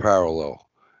 another parallel.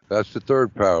 That's the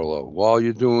third parallel. While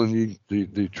you're doing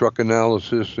the truck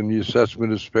analysis and the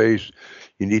assessment of space,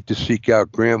 you need to seek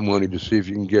out grant money to see if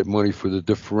you can get money for the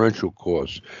differential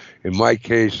costs. In my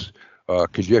case,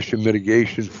 congestion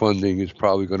mitigation funding is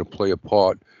probably going to play a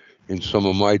part in some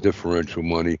of my differential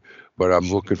money, but I'm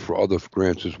looking for other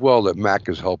grants as well that Mack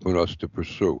is helping us to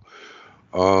pursue.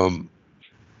 I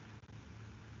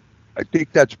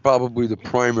think that's probably the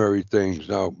primary things.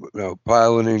 Now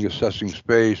piloting, assessing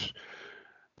space,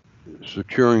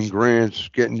 securing grants,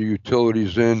 getting the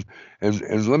utilities in,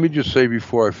 and let me just say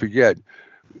before I forget,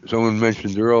 someone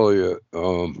mentioned earlier,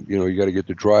 you got to get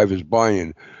the drivers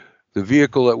buy-in. The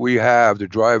vehicle that we have, the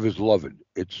drivers love it.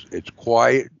 It's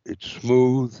quiet, it's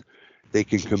smooth. They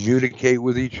can communicate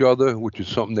with each other, which is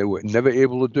something they were never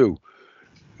able to do.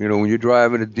 When you're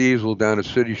driving a diesel down a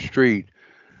city street,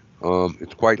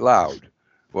 it's quite loud.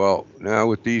 Well, now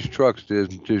with these trucks,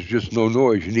 there's just no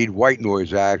noise. You need white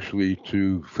noise actually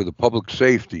for the public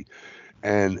safety,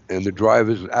 and the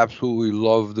drivers absolutely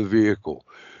love the vehicle.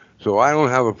 So I don't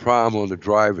have a problem on the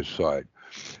driver's side.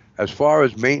 As far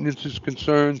as maintenance is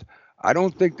concerned, I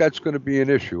don't think that's going to be an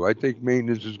issue. I think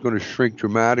maintenance is going to shrink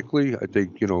dramatically. I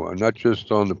think, not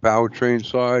just on the powertrain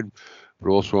side, but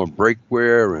also on brake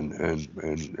wear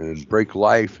and brake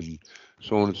life and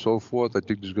so on and so forth. I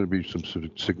think there's going to be some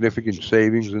significant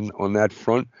savings on that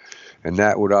front, and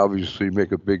that would obviously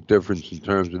make a big difference in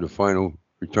terms of the final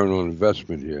return on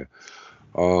investment here.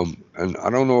 And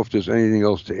I don't know if there's anything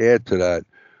else to add to that,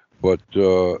 but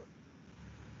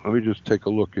let me just take a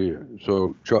look here.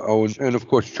 So, and of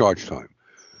course, charge time.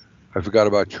 I forgot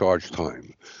about charge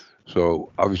time.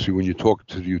 So obviously, when you talk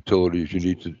to the utilities, you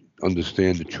need to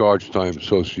understand the charge time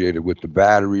associated with the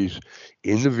batteries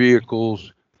in the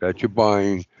vehicles that you're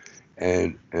buying,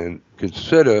 and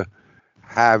consider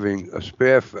having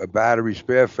a battery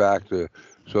spare factor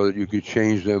so that you could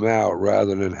change them out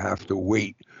rather than have to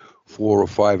wait 4 or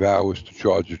 5 hours to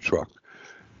charge the truck.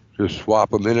 Just swap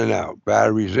them in and out.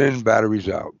 Batteries in, batteries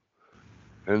out.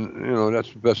 And,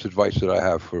 that's the best advice that I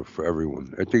have for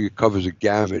everyone. I think it covers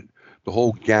the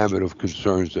whole gamut of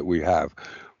concerns that we have.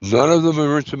 None of them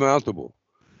are insurmountable.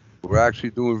 we're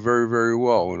actually doing very, very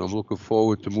well, and I'm looking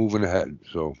forward to moving ahead.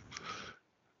 So,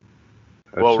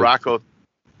 well, Rocco,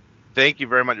 thank you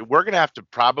very much. We're going to have to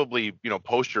probably,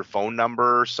 post your phone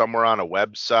number somewhere on a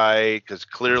website, because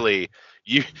clearly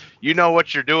you know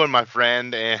what you're doing, my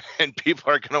friend, and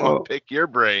people are going to want to pick your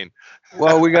brain.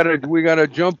 Well, we gotta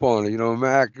jump on it.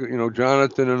 Mac,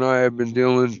 Jonathan and I have been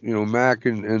dealing, Mac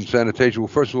and sanitation. Well,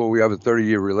 first of all, we have a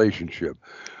 30-year relationship.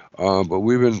 But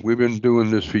we've been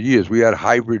doing this for years. We had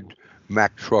hybrid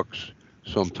Mack trucks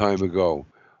some time ago,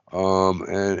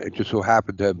 and it just so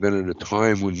happened to have been at a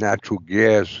time when natural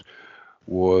gas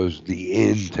was the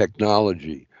in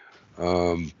technology.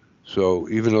 So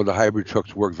even though the hybrid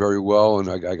trucks work very well, and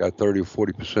I got 30 or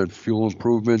 40% fuel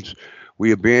improvements,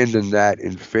 we abandoned that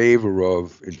in favor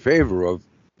of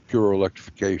pure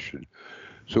electrification.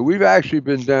 So we've actually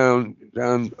been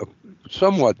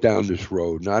somewhat down this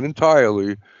road, not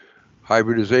entirely.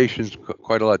 Hybridization's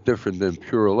quite a lot different than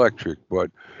pure electric, but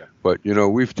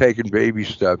we've taken baby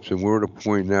steps, and we're at a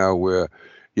point now where,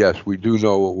 yes, we do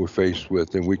know what we're faced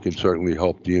with, and we can certainly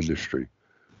help the industry.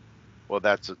 Well,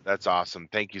 that's awesome.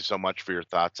 Thank you so much for your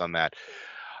thoughts on that.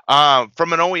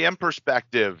 From an OEM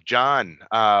perspective, John,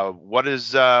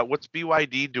 what's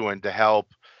BYD doing to help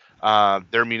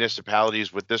their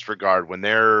municipalities with this regard when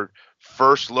they're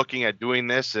first looking at doing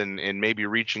this and maybe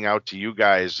reaching out to you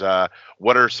guys?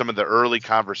 What are some of the early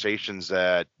conversations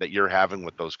that you're having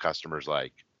with those customers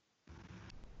like?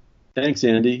 Thanks,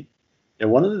 Andy. And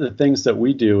one of the things that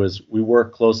we do is we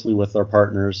work closely with our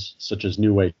partners, such as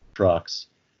New Way Trucks,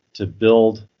 to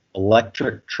build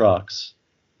electric trucks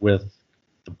with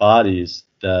the bodies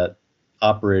that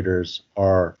operators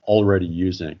are already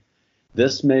using.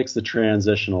 This makes the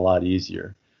transition a lot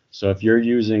easier. So if you're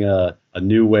using a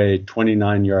New Way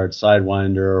 29-yard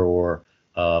Sidewinder or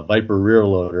a Viper rear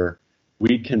loader,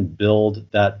 we can build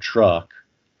that truck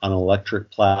on an electric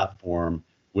platform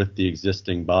with the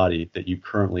existing body that you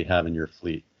currently have in your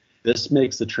fleet. This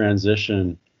makes the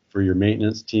transition for your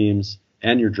maintenance teams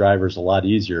and your drivers a lot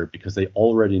easier because they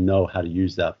already know how to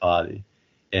use that body.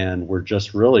 And we're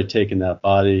just really taking that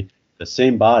body, the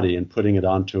same body, and putting it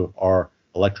onto our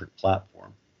electric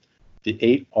platform.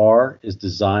 The 8R is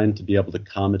designed to be able to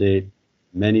accommodate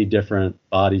many different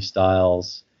body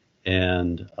styles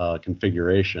and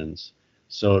configurations.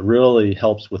 So it really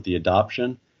helps with the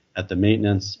adoption at the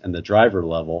maintenance and the driver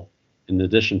level, in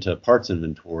addition to parts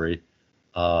inventory,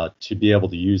 to be able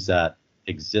to use that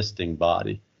existing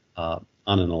body on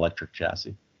an electric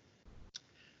chassis.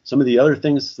 Some of the other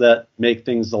things that make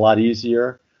things a lot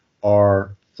easier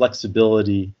are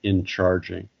flexibility in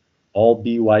charging. All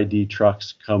BYD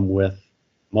trucks come with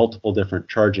multiple different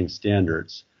charging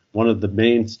standards. One of the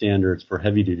main standards for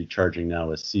heavy-duty charging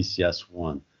now is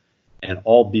CCS1, and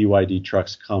all BYD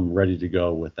trucks come ready to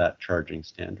go with that charging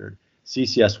standard.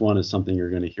 CCS1 is something you're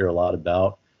going to hear a lot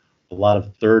about. A lot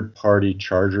of third-party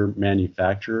charger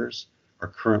manufacturers are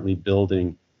currently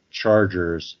building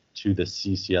chargers to the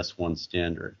CCS1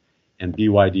 standard, and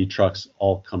BYD trucks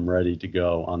all come ready to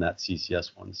go on that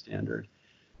CCS1 standard.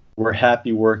 We're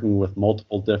happy working with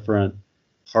multiple different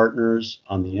partners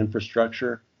on the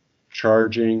infrastructure,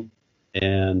 charging,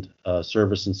 and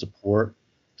service and support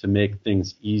to make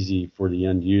things easy for the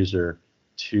end user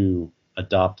to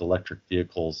adopt electric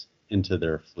vehicles into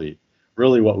their fleet.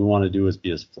 Really what we want to do is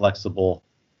be as flexible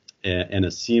and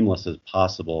as seamless as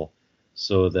possible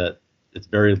so that it's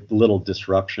very little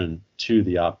disruption to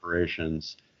the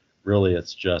operations. Really,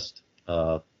 it's just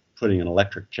putting an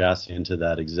electric chassis into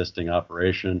that existing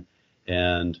operation,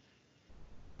 and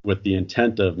with the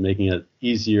intent of making it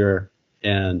easier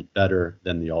and better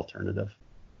than the alternative.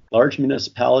 Large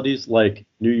municipalities like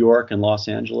New York and Los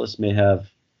Angeles may have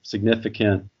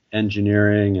significant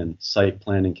engineering and site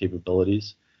planning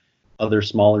capabilities. Other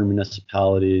smaller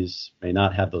municipalities may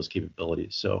not have those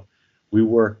capabilities. So we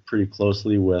work pretty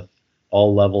closely with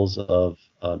all levels of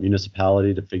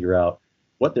municipality to figure out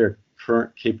what their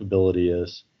current capability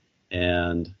is,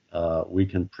 and we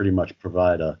can pretty much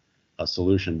provide a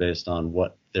solution based on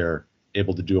what they're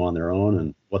able to do on their own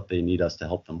and what they need us to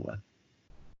help them with.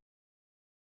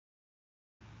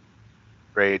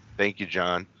 Great. Thank you,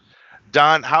 John.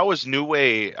 Don, how is New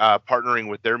Way partnering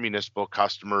with their municipal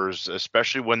customers,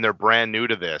 especially when they're brand new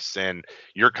to this and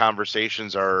your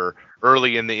conversations are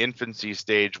early in the infancy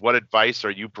stage? What advice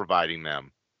are you providing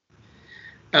them?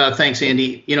 Thanks,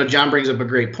 Andy. John brings up a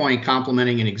great point.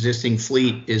 Complementing an existing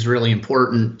fleet is really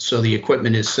important, so the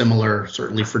equipment is similar,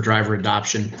 certainly for driver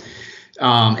adoption.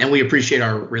 And we appreciate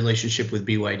our relationship with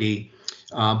BYD.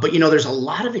 But there's a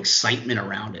lot of excitement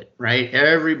around it, right?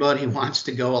 Everybody wants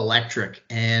to go electric,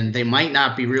 and they might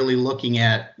not be really looking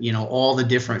at, all the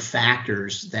different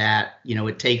factors that,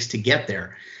 it takes to get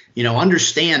there.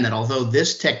 Understand that although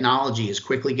this technology is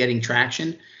quickly getting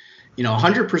traction,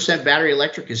 100% battery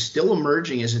electric is still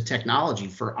emerging as a technology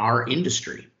for our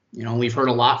industry. We've heard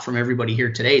a lot from everybody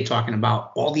here today talking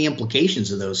about all the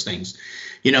implications of those things.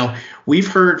 We've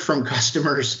heard from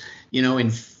customers,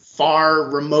 in far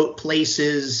remote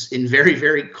places, in very,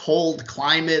 very cold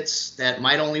climates, that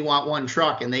might only want one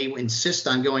truck, and they insist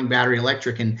on going battery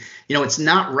electric. And, it's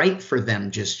not right for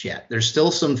them just yet. There's still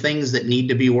some things that need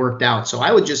to be worked out. So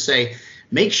I would just say,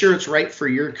 make sure it's right for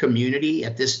your community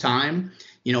at this time.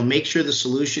 Make sure the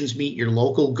solutions meet your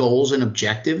local goals and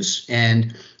objectives.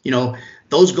 And,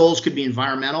 those goals could be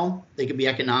environmental, they could be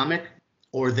economic,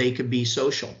 or they could be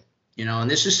social. And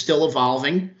this is still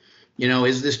evolving.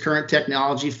 Is this current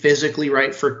technology physically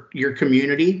right for your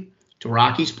community? To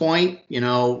Rocky's point,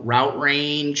 route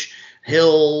range,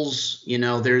 hills,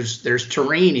 there's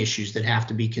terrain issues that have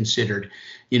to be considered,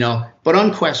 but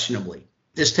unquestionably,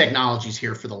 this technology is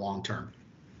here for the long term.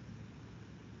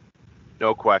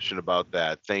 No question about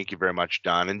that. Thank you very much,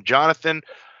 Don. And Jonathan,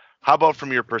 how about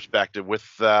from your perspective with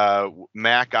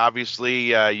Mack?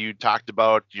 Obviously, you talked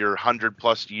about your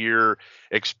 100+ year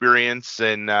experience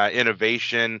in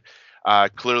innovation.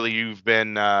 Clearly, you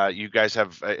guys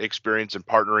have experience in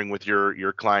partnering with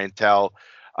your clientele.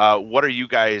 What are you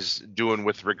guys doing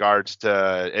with regards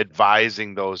to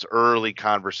advising those early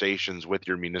conversations with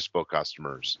your municipal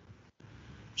customers?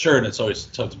 Sure, and it's always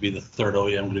tough to be the third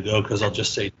OEM to go because I'll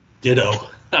just say ditto.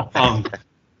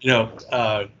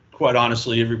 Quite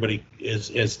honestly, everybody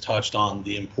is touched on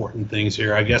the important things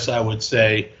here. I guess I would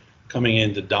say, coming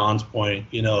into Don's point,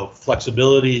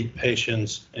 flexibility,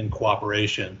 patience, and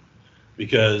cooperation,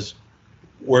 because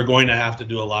we're going to have to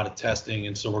do a lot of testing,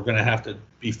 and so we're going to have to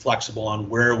be flexible on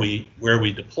where we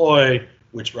deploy,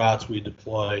 which routes we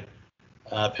deploy.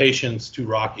 Patience, to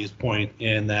Rocky's point,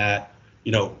 in that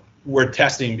we're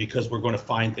testing because we're going to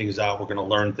find things out, we're going to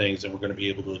learn things, and we're going to be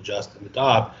able to adjust and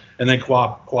adopt. And then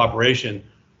cooperation.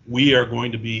 We are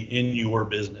going to be in your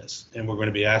business, and we're going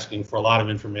to be asking for a lot of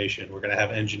information. We're going to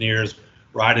have engineers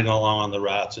riding along on the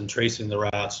routes and tracing the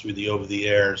routes through the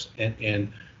over-the-airs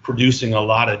and producing a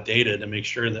lot of data to make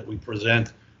sure that we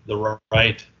present the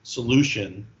right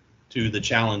solution to the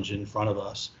challenge in front of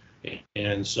us.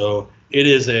 And so it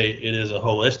is a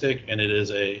holistic, and it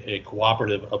is a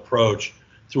cooperative approach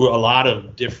through a lot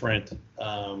of different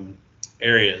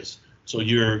areas. So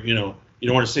you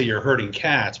don't want to say you're herding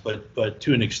cats, but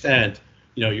to an extent,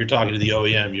 you're talking to the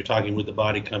OEM, you're talking with the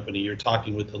body company, you're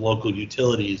talking with the local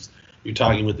utilities, you're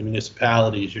talking with the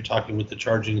municipalities, you're talking with the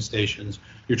charging stations.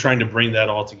 You're trying to bring that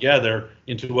all together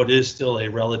into what is still a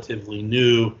relatively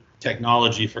new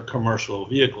technology for commercial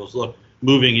vehicles. Look,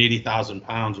 moving 80,000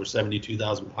 pounds or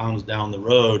 72,000 pounds down the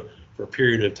road for a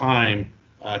period of time,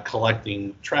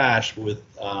 collecting trash with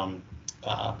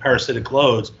parasitic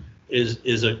loads,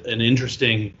 is an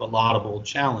interesting but laudable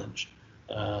challenge.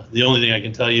 The only thing I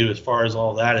can tell you as far as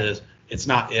all that is, it's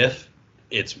not if,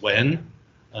 it's when.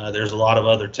 There's a lot of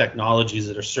other technologies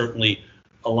that are certainly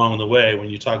along the way when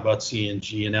you talk about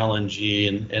CNG and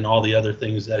LNG and all the other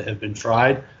things that have been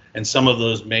tried, and some of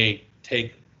those may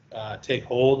take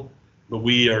hold, but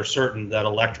we are certain that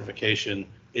electrification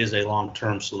is a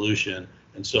long-term solution,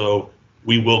 and so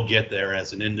we will get there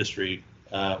as an industry.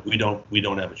 We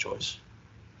don't have a choice.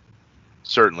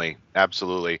 Certainly,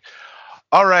 absolutely.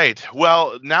 All right.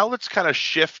 Well, now let's kind of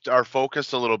shift our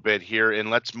focus a little bit here, and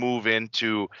let's move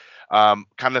into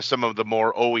kind of some of the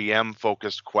more OEM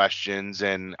focused questions.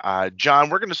 And John,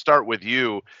 we're going to start with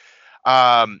you.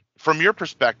 From your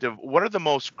perspective, what are the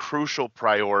most crucial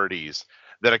priorities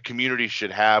that a community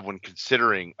should have when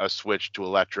considering a switch to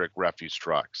electric refuse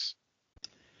trucks?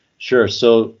 Sure.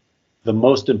 So the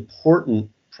most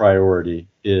important priority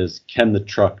is, can the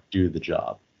truck do the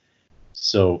job?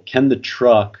 So can the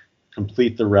truck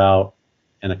complete the route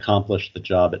and accomplish the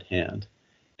job at hand?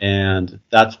 And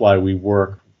that's why we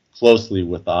work closely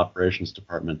with the operations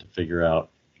department to figure out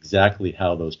exactly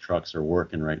how those trucks are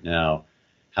working right now,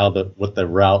 what the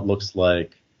route looks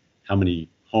like, how many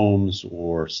homes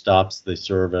or stops they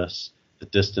service, the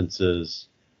distances,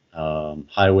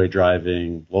 highway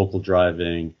driving, local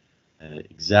driving,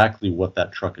 exactly what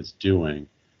that truck is doing,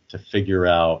 to figure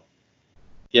out,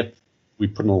 if we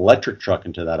put an electric truck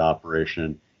into that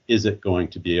operation, is it going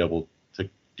to be able to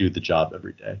do the job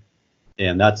every day?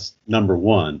 And that's number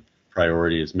one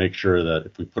priority, is make sure that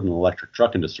if we put an electric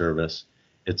truck into service,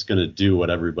 it's going to do what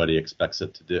everybody expects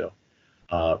it to do.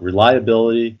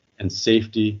 Reliability and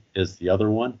safety is the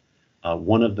other one.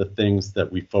 One of the things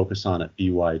that we focus on at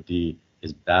BYD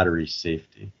is battery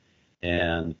safety.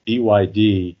 And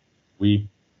BYD, we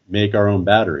make our own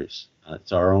batteries.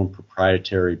 It's our own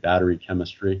proprietary battery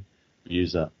chemistry. We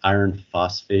use an iron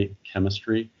phosphate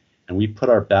chemistry, and we put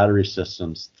our battery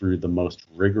systems through the most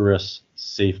rigorous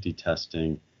safety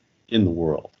testing in the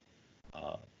world.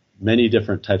 Many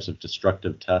different types of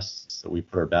destructive tests that we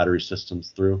put our battery systems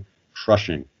through: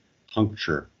 crushing,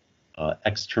 puncture,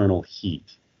 external heat,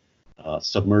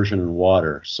 submersion in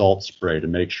water, salt spray to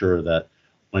make sure that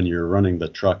when you're running the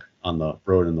truck on the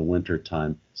road in the winter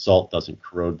time, salt doesn't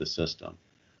corrode the system.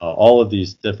 All of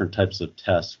these different types of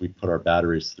tests we put our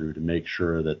batteries through to make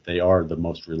sure that they are the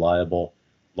most reliable,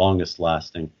 longest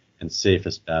lasting, and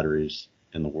safest batteries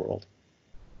in the world.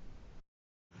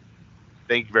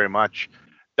 Thank you very much.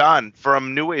 Don,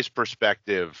 from New Way's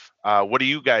perspective, what are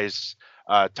you guys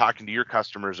talking to your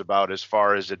customers about as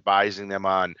far as advising them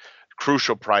on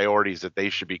crucial priorities that they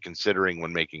should be considering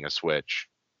when making a switch?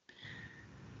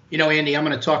 You know, Andy, I'm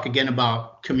going to talk again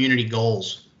about community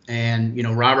goals. And, you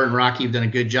know, Robert and Rocky have done a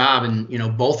good job. And, you know,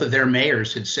 both of their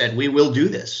mayors had said, we will do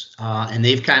this. And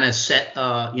they've kind of set,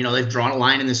 you know, they've drawn a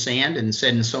line in the sand and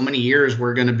said in so many years,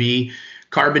 we're going to be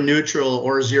carbon neutral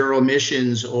or zero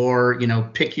emissions, or, you know,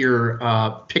 pick your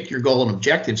goal and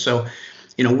objective. So,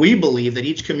 you know, we believe that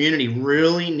each community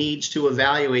really needs to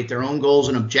evaluate their own goals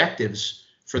and objectives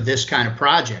for this kind of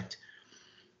project.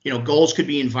 You know, goals could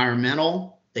be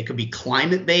environmental, they could be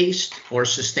climate based or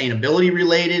sustainability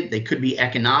related, they could be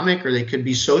economic, or they could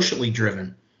be socially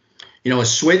driven. You know, a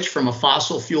switch from a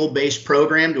fossil fuel based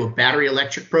program to a battery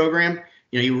electric program,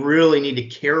 you know, you really need to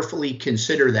carefully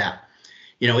consider that.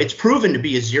 You know, it's proven to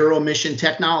be a zero emission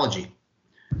technology.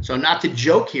 So not to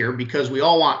joke here, because we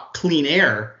all want clean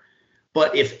air,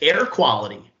 but if air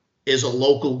quality is a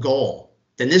local goal,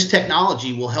 then this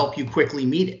technology will help you quickly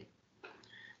meet it.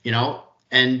 You know,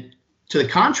 and to the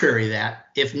contrary of that,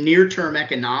 if near-term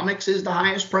economics is the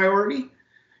highest priority,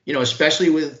 you know,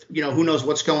 especially with, you know, who knows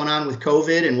what's going on with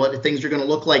COVID and what things are going to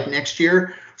look like next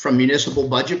year from municipal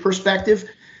budget perspective,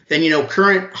 then, you know,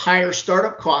 current higher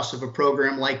startup costs of a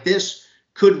program like this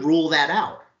could rule that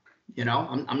out. You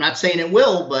know, I'm not saying it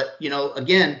will, but, you know,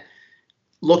 again,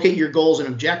 look at your goals and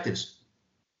objectives.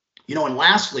 You know, and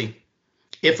lastly,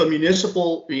 if a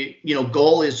municipal, you know,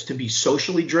 goal is to be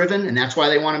socially driven, and that's why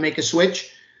they want to make a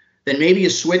switch, then maybe a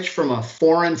switch from a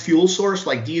foreign fuel source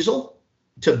like diesel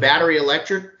to battery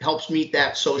electric helps meet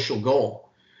that social goal.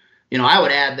 You know, I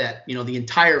would add that, you know, the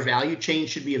entire value chain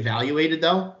should be evaluated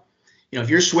though. You know, if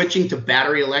you're switching to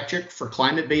battery electric for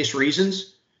climate-based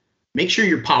reasons, make sure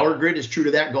your power grid is true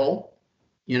to that goal.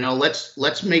 You know,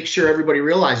 let's make sure everybody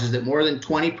realizes that more than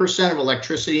 20% of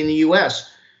electricity in the US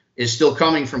is still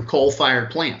coming from coal-fired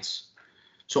plants.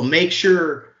 So make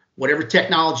sure whatever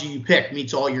technology you pick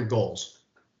meets all your goals.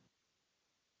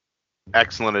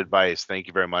 Excellent advice. Thank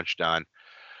you very much, Don.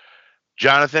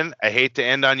 Jonathan, I hate to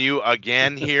end on you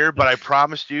again here, but I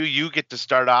promised you get to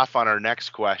start off on our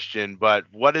next question. But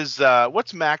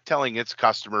what's Mack telling its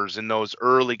customers in those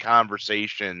early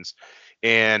conversations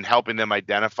and helping them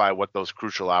identify what those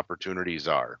crucial opportunities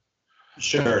are?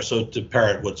 Sure. So to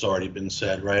parrot what's already been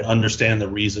said, right? Understand the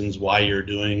reasons why you're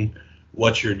doing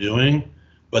what you're doing,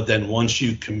 but then once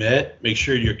you commit, make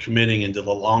sure you're committing into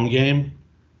the long game.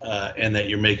 And that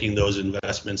you're making those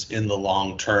investments in the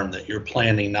long term, that you're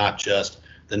planning not just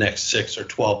the next 6 or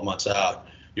 12 months out,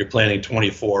 you're planning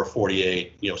 24,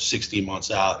 48, 60 months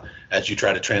out as you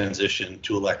try to transition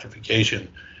to electrification.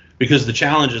 Because the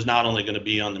challenge is not only going to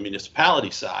be on the municipality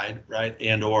side, right,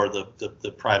 and or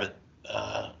the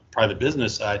private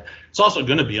business side, it's also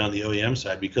going to be on the OEM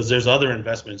side, because there's other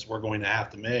investments we're going to have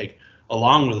to make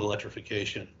along with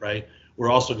electrification, right?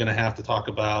 We're also going to have to talk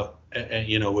about,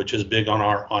 which is big on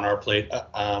our plate,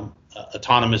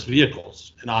 autonomous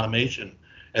vehicles and automation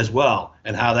as well,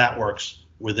 and how that works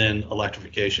within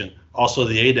electrification. Also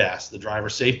the ADAS, the driver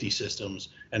safety systems,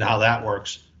 and how that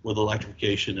works with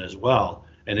electrification as well.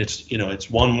 And it's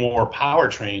one more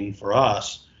powertrain for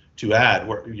us to add.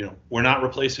 We're not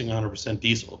replacing 100%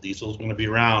 diesel. Diesel is going to be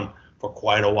around for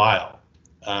quite a while.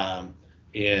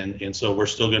 And so we're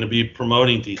still going to be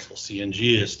promoting diesel.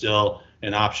 CNG is still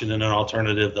an option and an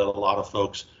alternative that a lot of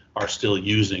folks are still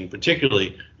using,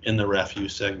 particularly in the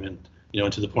refuse segment.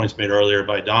 And to the points made earlier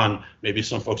by Don, maybe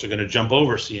some folks are going to jump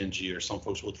over CNG, or some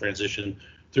folks will transition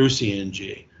through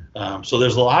CNG. So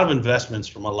there's a lot of investments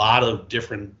from a lot of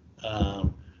different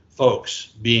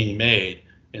folks being made.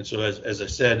 And so as I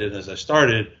said, and as I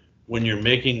started, when you're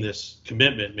making this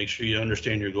commitment, make sure you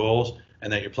understand your goals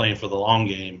and that you're playing for the long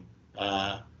game.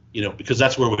 Because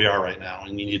that's where we are right now,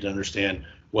 and you need to understand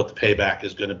what the payback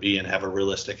is going to be and have a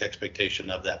realistic expectation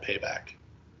of that payback.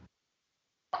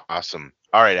 Awesome.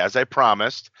 All right, as I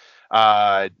promised,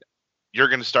 you're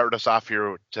going to start us off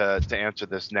here to answer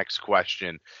this next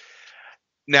question.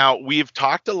 Now, we've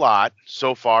talked a lot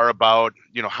so far about,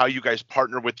 how you guys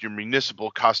partner with your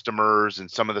municipal customers and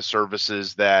some of the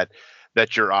services that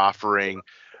you're offering.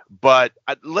 But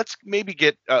let's maybe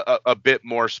get a bit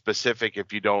more specific,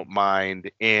 if you don't mind,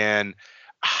 and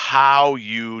how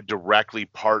you directly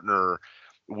partner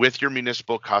with your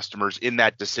municipal customers in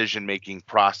that decision-making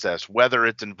process, whether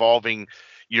it's involving,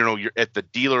 you're at the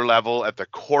dealer level, at the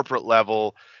corporate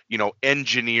level,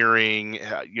 engineering,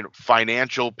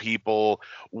 financial people.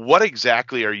 What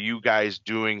exactly are you guys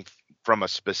doing from a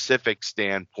specific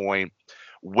standpoint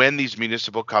when these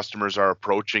municipal customers are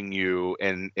approaching you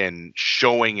and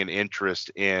showing an interest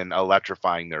in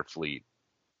electrifying their fleet?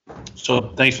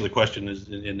 So thanks for the question.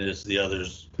 And as the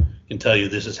others can tell you,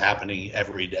 this is happening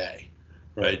every day,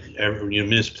 right?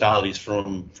 Municipalities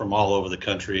from all over the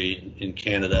country, in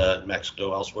Canada,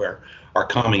 Mexico, elsewhere, are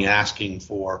coming asking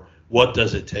for, what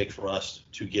does it take for us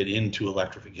to get into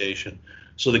electrification?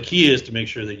 So the key is to make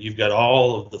sure that you've got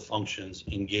all of the functions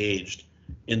engaged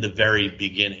in the very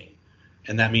beginning.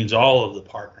 And that means all of the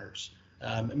partners.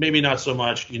 Maybe not so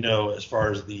much, as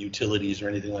far as the utilities or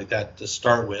anything like that to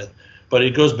start with, but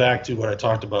it goes back to what I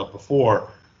talked about before,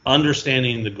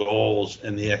 understanding the goals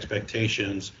and the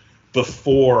expectations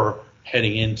before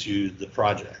heading into the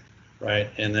project, right?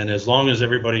 And then as long as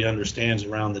everybody understands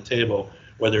around the table,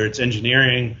 whether it's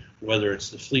engineering, whether it's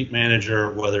the fleet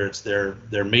manager, whether it's their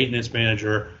maintenance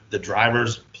manager, the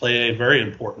drivers play a very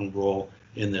important role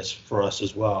in this for us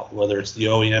as well, whether it's the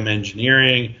OEM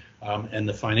engineering and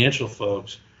the financial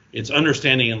folks. It's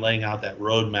understanding and laying out that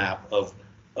roadmap of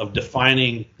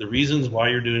defining the reasons why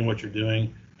you're doing what you're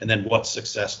doing, and then what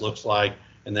success looks like,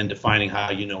 and then defining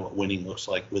how what winning looks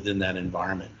like within that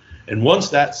environment. And once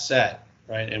that's set,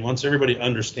 right, and once everybody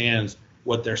understands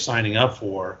what they're signing up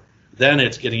for, then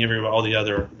it's getting all the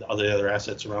other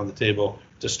assets around the table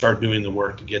to start doing the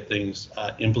work to get things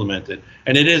implemented.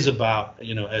 And it is about,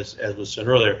 as was said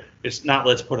earlier, it's not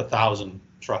let's put 1,000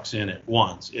 trucks in at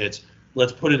once. It's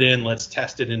let's put it in, let's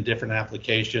test it in different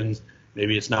applications.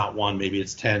 Maybe it's not 1, maybe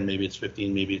it's 10, maybe it's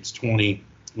 15, maybe it's 20.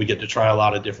 We get to try a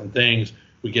lot of different things.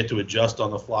 We get to adjust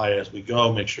on the fly as we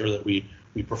go, make sure that we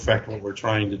perfect what we're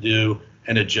trying to do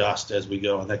and adjust as we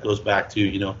go. And that goes back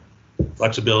to,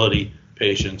 flexibility,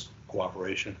 patience,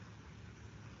 cooperation.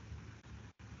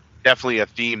 Definitely a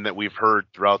theme that we've heard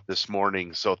throughout this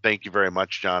morning. So thank you very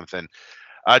much, Jonathan.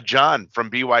 John, from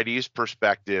BYD's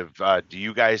perspective, do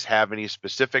you guys have any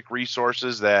specific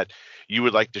resources that you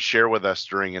would like to share with us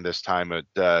during this time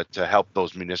to help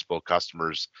those municipal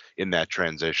customers in that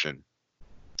transition?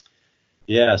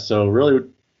 Yeah, so really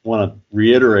want to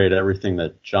reiterate everything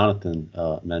that Jonathan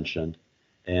mentioned.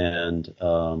 And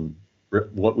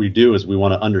what we do is we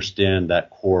want to understand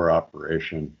that core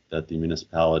operation that the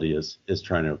municipality is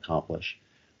trying to accomplish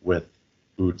with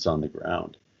boots on the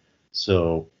ground.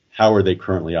 So how are they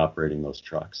currently operating those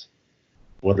trucks?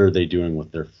 What are they doing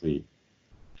with their fleet?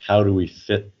 How do we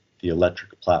fit the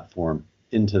electric platform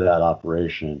into that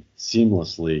operation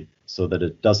seamlessly so that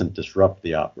it doesn't disrupt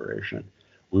the operation?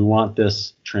 We want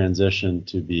this transition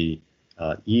to be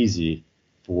easy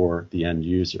for the end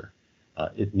user.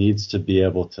 It needs to be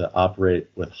able to operate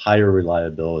with higher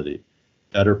reliability,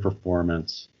 better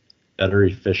performance, better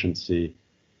efficiency,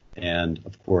 and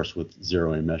of course with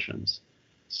zero emissions.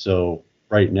 So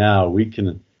right now we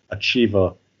can achieve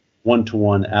a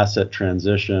one-to-one asset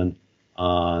transition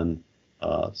on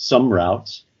some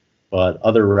routes, but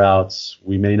other routes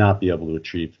we may not be able to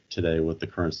achieve today with the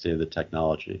current state of the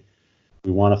technology.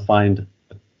 We want to find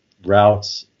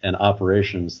routes and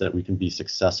operations that we can be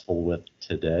successful with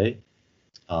today.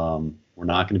 We're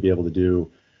not going to be able to do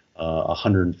a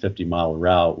 150-mile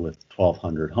route with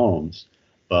 1,200 homes,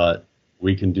 but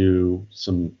we can do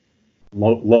some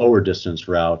lower distance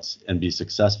routes and be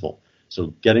successful.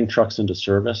 So getting trucks into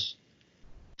service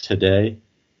today,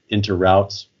 into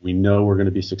routes we know we're going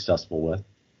to be successful with,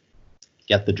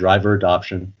 get the driver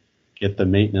adoption, get the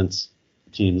maintenance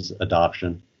team's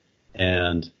adoption,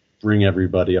 and bring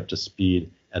everybody up to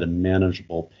speed at a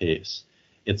manageable pace.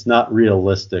 It's not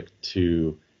realistic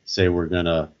to say we're going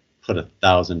to put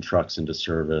 1,000 trucks into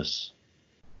service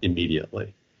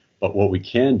immediately. But what we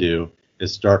can do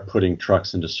is start putting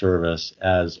trucks into service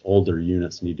as older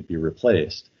units need to be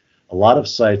replaced. A lot of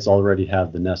sites already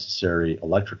have the necessary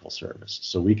electrical service,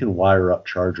 so we can wire up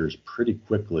chargers pretty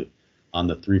quickly on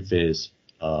the three-phase,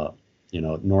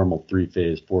 normal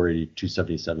three-phase 480,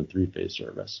 277 three-phase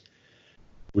service.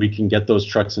 We can get those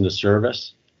trucks into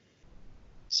service,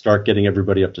 start getting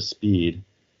everybody up to speed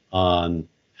on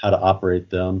how to operate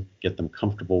them, get them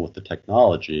comfortable with the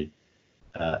technology.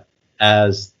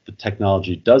 As the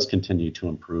technology does continue to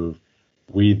improve,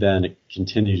 we then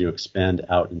continue to expand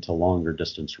out into longer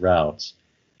distance routes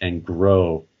and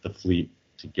grow the fleet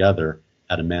together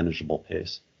at a manageable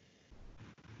pace.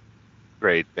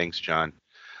 Great. Thanks, John.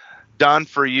 Don,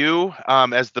 for you,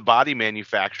 as the body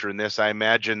manufacturer in this, I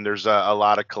imagine there's a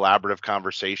lot of collaborative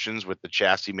conversations with the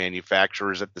chassis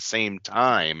manufacturers at the same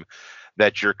time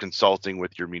that you're consulting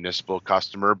with your municipal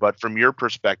customer. But from your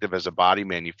perspective as a body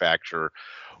manufacturer,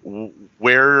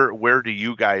 where do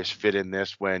you guys fit in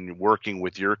this when working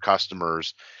with your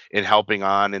customers in helping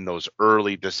on in those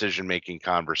early decision-making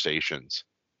conversations?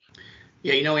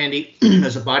 Yeah, Andy,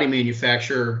 as a body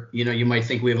manufacturer, you might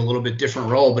think we have a little bit different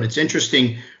role, but it's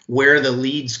interesting where the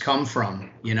leads come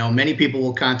from. Many people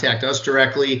will contact us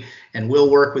directly, and we'll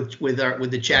work with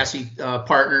the chassis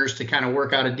partners to kind of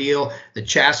work out a deal. The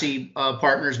chassis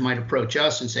partners might approach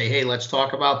us and say, "Hey, let's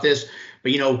talk about this."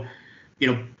 But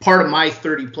part of my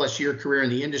 30+ year career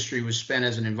in the industry was spent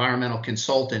as an environmental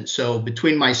consultant. So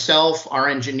between myself, our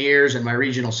engineers, and my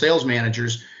regional sales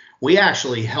managers, we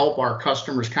actually help our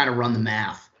customers kind of run the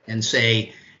math and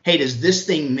say, "Hey, does this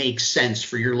thing make sense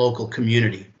for your local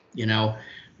community?"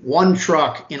 One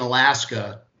truck in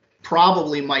Alaska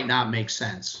probably might not make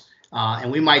sense.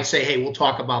 And we might say, "Hey, we'll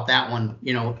talk about that one,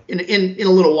 in a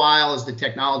little while as the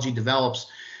technology develops."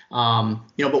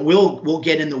 But we'll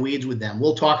get in the weeds with them.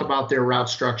 We'll talk about their route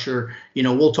structure.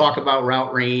 We'll talk about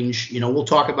route range. We'll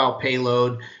talk about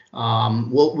payload.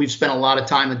 We've spent a lot of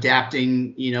time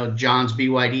adapting, John's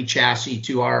BYD chassis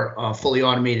to our fully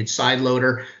automated side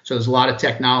loader. So there's a lot of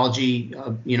technology,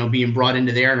 being brought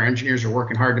into there, and our engineers are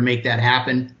working hard to make that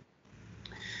happen.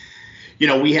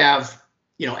 We have,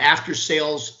 after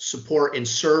sales support and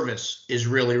service is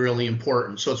really, really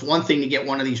important. So it's one thing to get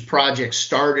one of these projects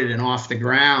started and off the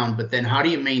ground, but then how do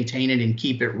you maintain it and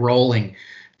keep it rolling?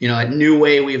 At New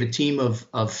Way, we have a team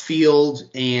of field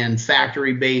and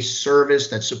factory-based service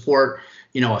that support,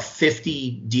 a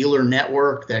 50 dealer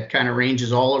network that kind of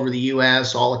ranges all over the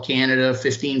U.S., all of Canada,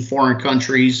 15 foreign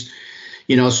countries.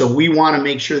 So we want to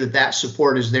make sure that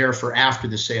support is there for after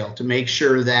the sale to make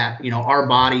sure that, our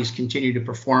bodies continue to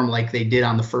perform like they did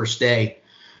on the first day.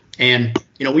 And,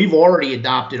 we've already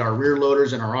adopted our rear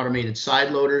loaders and our automated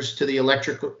side loaders to the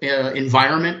electric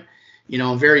environment.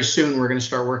 Very soon we're going to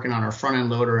start working on our front end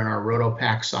loader and our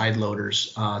Rotopack side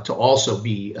loaders to also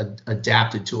be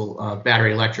adapted to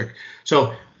battery electric.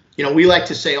 So, we like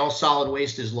to say all solid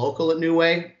waste is local at New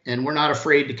Way, and we're not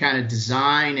afraid to kind of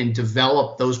design and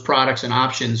develop those products and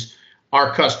options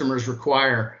our customers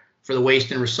require for the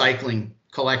waste and recycling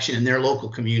collection in their local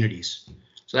communities.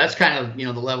 So that's kind of,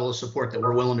 the level of support that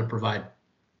we're willing to provide.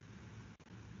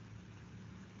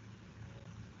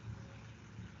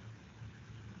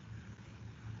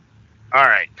 All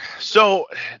right. So,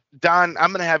 Don,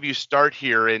 I'm going to have you start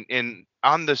here. And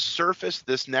on the surface,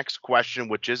 this next question,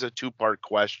 which is a two-part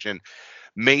question,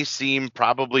 may seem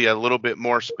probably a little bit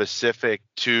more specific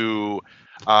to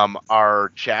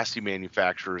our chassis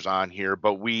manufacturers on here,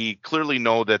 but we clearly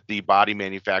know that the body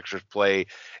manufacturers play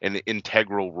an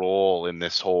integral role in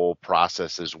this whole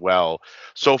process as well.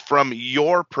 So from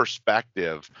your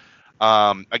perspective,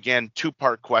 again,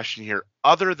 two-part question here.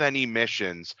 Other than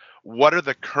emissions, what are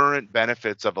the current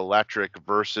benefits of electric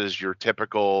versus your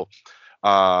typical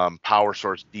power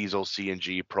source, diesel,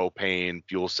 CNG, propane,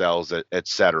 fuel cells, et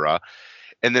cetera?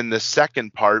 And then the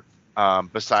second part,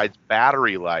 besides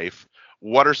battery life,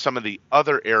 what are some of the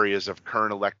other areas of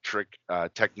current electric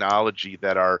technology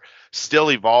that are still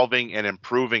evolving and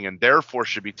improving and therefore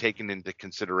should be taken into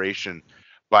consideration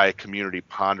by a community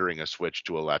pondering a switch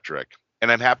to electric?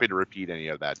 And I'm happy to repeat any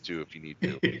of that too if you need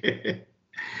to.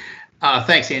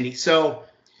 Thanks, Andy. So,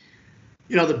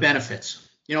 the benefits.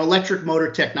 Electric motor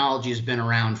technology has been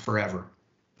around forever.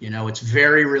 It's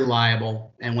very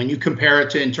reliable. And when you compare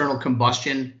it to internal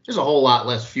combustion, there's a whole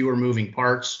lot fewer moving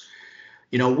parts.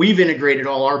 We've integrated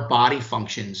all our body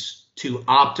functions to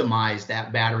optimize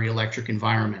that battery electric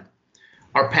environment.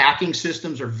 Our packing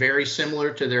systems are very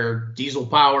similar to their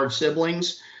diesel-powered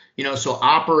siblings. So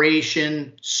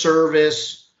operation,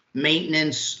 service,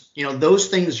 maintenance, those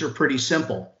things are pretty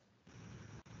simple.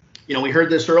 We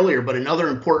heard this earlier, but another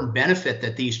important benefit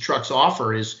that these trucks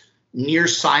offer is near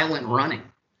silent running.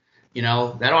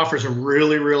 That offers a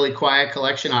really, really quiet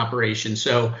collection operation.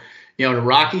 So, to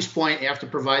Rocky's point, you have to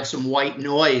provide some white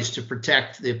noise to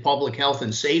protect the public health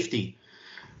and safety.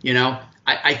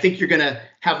 I think you're going to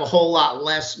have a whole lot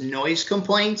less noise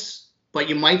complaints, but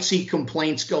you might see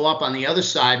complaints go up on the other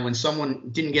side when someone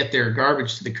didn't get their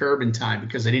garbage to the curb in time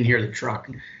because they didn't hear the truck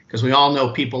because we all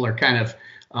know people are kind of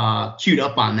queued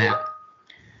up on that.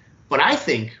 But I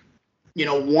think,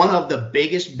 one of the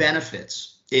biggest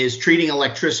benefits is treating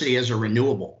electricity as a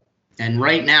renewable. And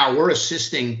right now we're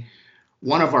assisting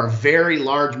one of our very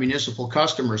large municipal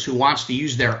customers who wants to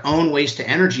use their own waste to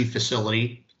energy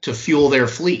facility to fuel their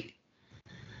fleet.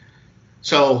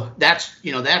 So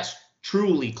that's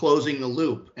truly closing the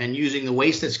loop and using the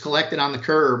waste that's collected on the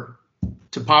curb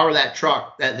to power that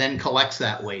truck that then collects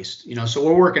that waste. So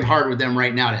we're working hard with them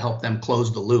right now to help them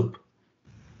close the loop.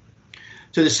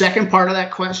 To the second part of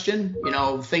that question,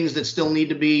 things that still need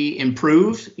to be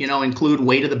improved, include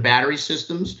weight of the battery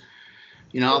systems.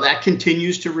 That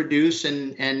continues to reduce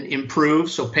and improve,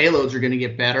 so payloads are going to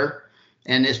get better.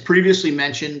 And as previously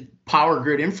mentioned, power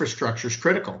grid infrastructure is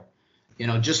critical.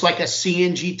 Just like a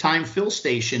CNG time fill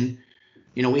station,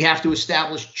 we have to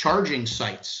establish charging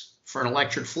sites for an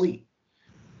electric fleet.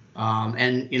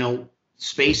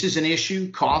 Space is an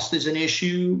issue, cost is an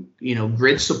issue,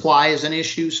 grid supply is an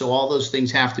issue. So all those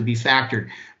things have to be factored.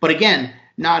 But again,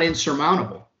 not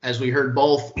insurmountable. As we heard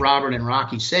both Robert and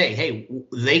Rocky say, hey,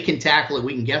 they can tackle it,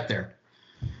 we can get there.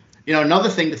 Another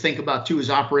thing to think about too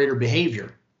is operator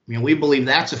behavior. We believe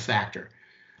that's a factor.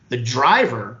 The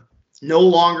driver no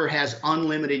longer has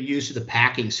unlimited use of the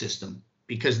packing system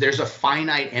because there's a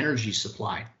finite energy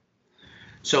supply.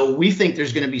 So we think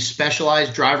there's going to be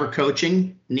specialized driver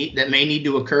coaching that may need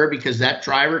to occur because that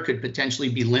driver could potentially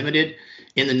be limited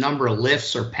in the number of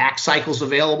lifts or pack cycles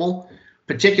available,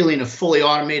 particularly in a fully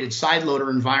automated side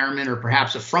loader environment or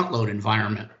perhaps a front load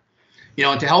environment.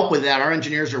 And to help with that, our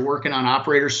engineers are working on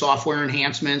operator software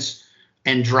enhancements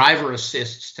and driver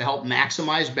assists to help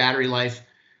maximize battery life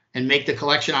and make the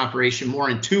collection operation more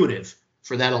intuitive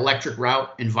for that electric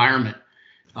route environment.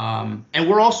 And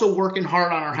we're also working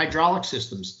hard on our hydraulic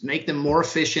systems to make them more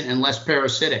efficient and less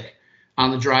parasitic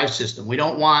on the drive system. We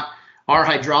don't want our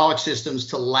hydraulic systems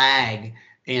to lag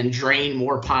and drain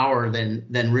more power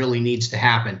than really needs to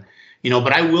happen.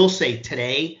 But I will say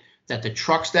today that the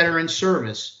trucks that are in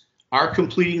service are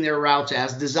completing their routes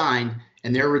as designed,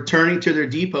 and they're returning to their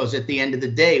depots at the end of the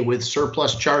day with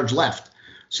surplus charge left.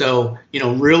 So,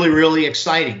 really, really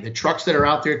exciting. The trucks that are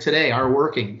out there today are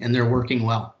working, and they're working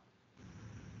well.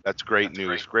 That's great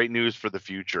news. Great news for the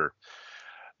future.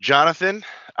 Jonathan,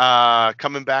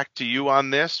 coming back to you on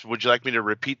this, would you like me to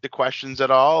repeat the questions at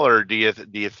all, or do you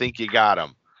think you got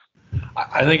them?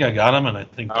 I think I got them, and I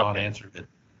think Don answered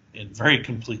it very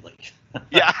completely.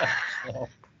 Yeah. So,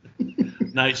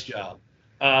 nice job.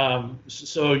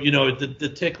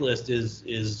 The tick list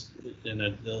is in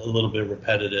a little bit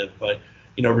repetitive, but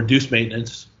reduced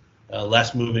maintenance,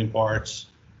 less moving parts,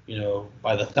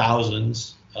 by the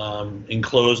thousands.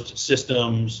 Enclosed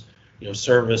systems,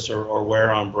 service or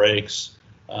wear on brakes.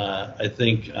 I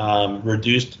think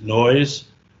reduced noise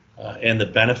and the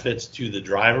benefits to the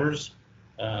drivers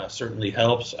certainly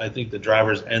helps. I think the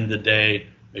drivers end the day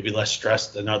maybe less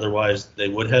stressed than otherwise they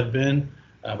would have been.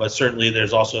 But certainly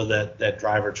there's also that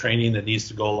driver training that needs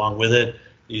to go along with it.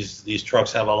 These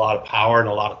trucks have a lot of power and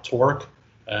a lot of torque.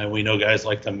 We know guys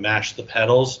like to mash the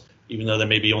pedals, even though they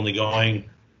may be only going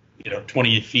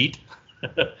 20 feet.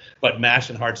 But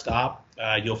mash and hard stop,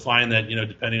 you'll find that,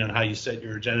 depending on how you set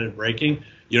your regenerative braking,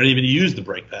 you don't even use the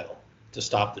brake pedal to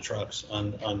stop the trucks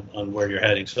on where you're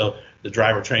heading. So the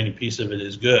driver training piece of it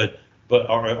is good, but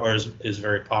is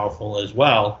very powerful as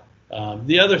well.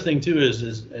 The other thing too is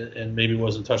and maybe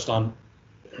wasn't touched on,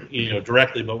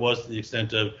 directly, but was to the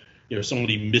extent of,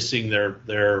 somebody missing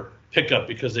their pickup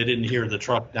because they didn't hear the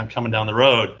truck coming down the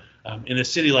road. In a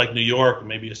city like New York,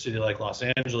 maybe a city like Los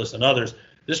Angeles and others,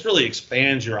 this really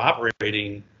expands your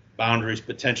operating boundaries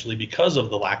potentially because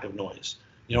of the lack of noise.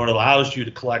 It allows you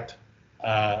to collect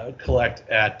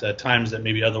at times that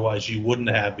maybe otherwise you wouldn't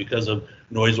have because of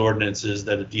noise ordinances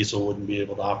that a diesel wouldn't be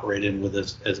able to operate in with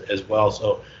as well.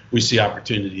 So we see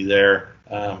opportunity there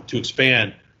to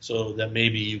expand so that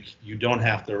maybe you don't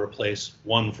have to replace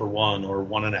 1 for 1 or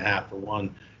 1.5 for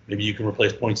 1. Maybe you can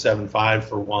replace 0.75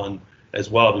 for 1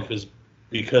 as well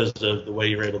because of the way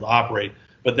you're able to operate.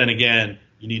 But then again,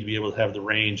 you need to be able to have the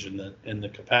range and the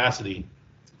capacity.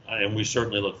 And we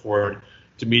certainly look forward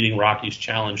to meeting Rocky's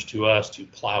challenge to us to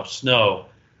plow snow.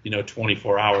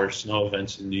 24-hour snow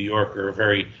events in New York are a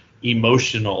very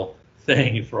emotional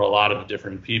thing for a lot of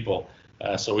different people.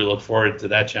 So we look forward to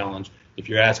that challenge. If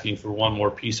you're asking for one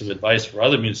more piece of advice for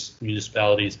other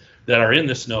municipalities that are in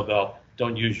the snow belt,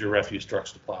 don't use your refuse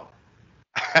trucks to plow.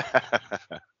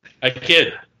 I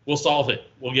kid. We'll solve it.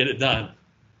 We'll get it done.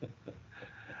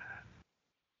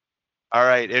 All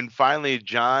right. And finally,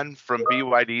 John, from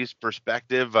BYD's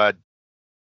perspective.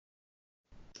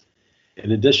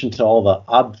 In addition to all the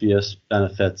obvious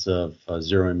benefits of a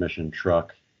zero emission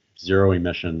truck, zero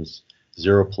emissions,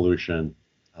 zero pollution,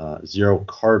 zero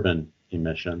carbon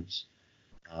emissions,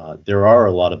 there are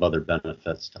a lot of other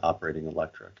benefits to operating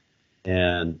electric.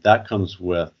 And that comes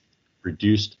with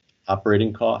reduced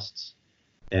operating costs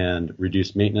and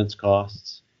reduced maintenance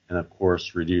costs, and of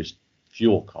course, reduced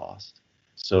fuel cost.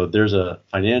 So there's a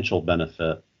financial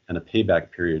benefit and a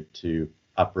payback period to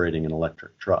operating an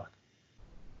electric truck.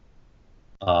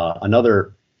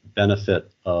 Another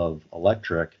benefit of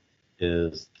electric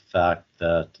is the fact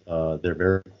that they're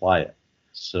very quiet.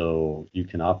 So you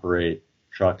can operate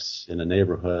trucks in a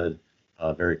neighborhood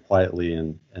very quietly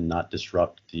and not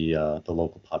disrupt the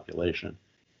local population.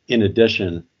 In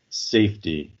addition,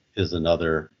 safety is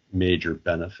another major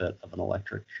benefit of an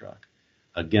electric truck.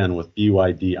 Again, with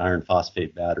BYD iron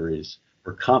phosphate batteries,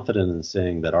 we're confident in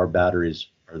saying that our batteries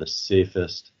are the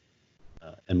safest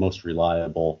and most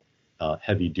reliable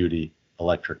heavy-duty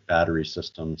electric battery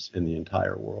systems in the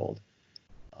entire world.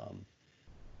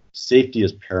 Safety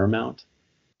is paramount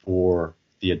for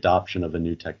the adoption of a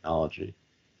new technology.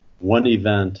 One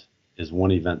event is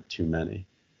one event too many.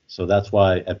 So that's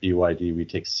why at BYD we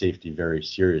take safety very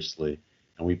seriously,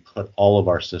 and we put all of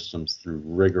our systems through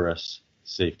rigorous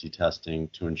safety testing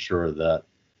to ensure that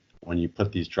when you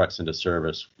put these trucks into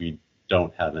service, we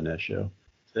don't have an issue.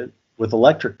 With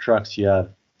electric trucks, you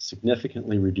have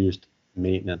significantly reduced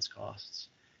maintenance costs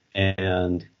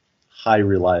and high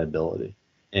reliability.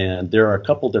 And there are a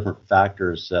couple different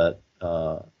factors that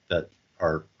are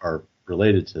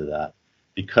related to that.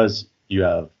 Because you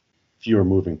have fewer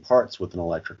moving parts with an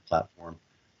electric platform,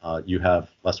 you have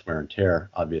less wear and tear,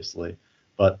 obviously,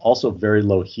 but also very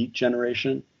low heat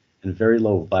generation and very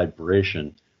low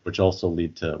vibration, which also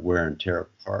lead to wear and tear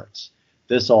of parts.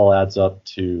 This all adds up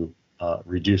to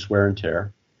reduce wear and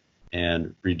tear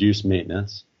and reduce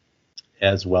maintenance,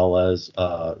 as well as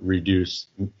reduce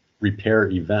repair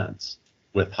events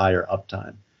with higher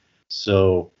uptime.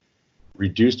 So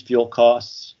reduced fuel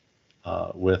costs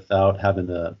without having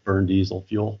to burn diesel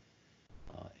fuel,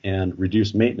 and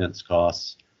reduced maintenance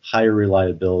costs, higher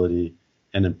reliability,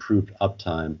 and improved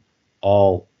uptime,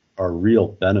 all are real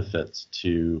benefits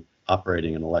to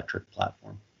operating an electric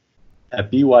platform.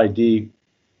 At BYD,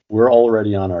 we're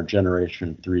already on our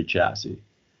Generation 3 chassis.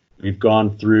 We've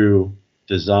gone through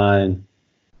design,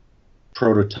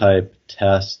 prototype,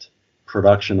 test,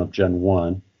 production of Gen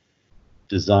 1,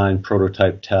 design,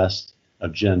 prototype, test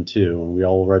of Gen 2, and we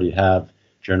already have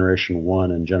Generation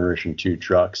 1 and Generation 2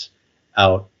 trucks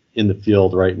out in the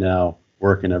field right now,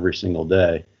 working every single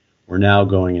day. We're now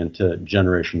going into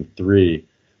Generation 3,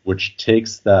 which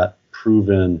takes that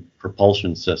proven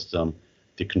propulsion system,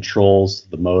 the controls,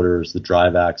 the motors, the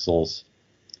drive axles,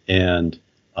 and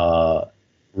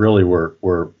really what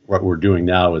we're doing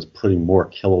now is putting more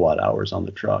kilowatt hours on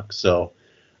the truck. So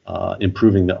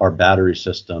improving our battery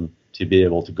system to be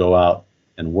able to go out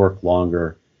and work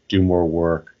longer, do more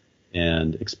work,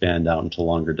 and expand out into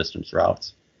longer distance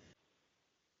routes.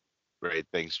 Great,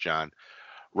 thanks, John.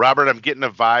 Robert, I'm getting a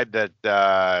vibe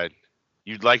that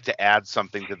you'd like to add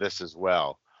something to this as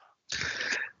well.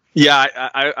 Yeah,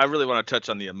 I really want to touch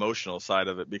on the emotional side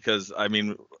of it, because I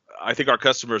mean, I think our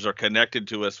customers are connected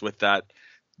to us with that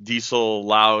diesel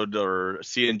loud or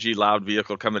CNG loud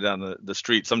vehicle coming down the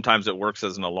street. Sometimes it works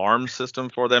as an alarm system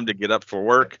for them to get up for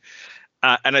work.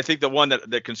 And I think the one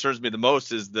that concerns me the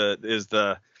most is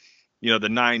the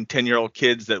 9-10-year-old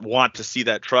kids that want to see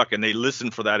that truck, and they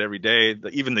listen for that every day.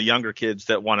 Even the younger kids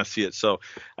that want to see it. So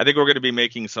I think we're going to be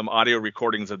making some audio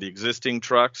recordings of the existing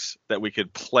trucks that we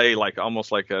could play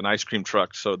almost like an ice cream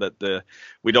truck, so that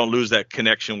we don't lose that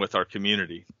connection with our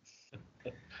community.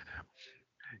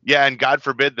 Yeah, and God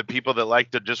forbid the people that like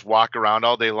to just walk around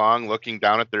all day long looking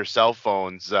down at their cell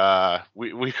phones.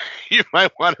 You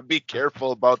might want to be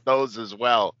careful about those as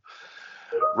well.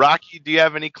 Rocky, do you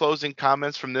have any closing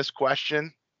comments from this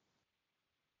question?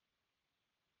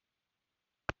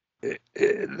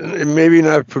 Maybe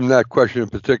not from that question in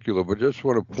particular, but just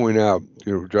want to point out,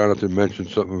 Jonathan mentioned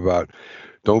something about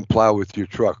don't plow with your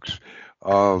trucks.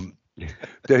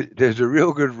 There's a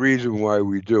real good reason why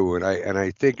we do, and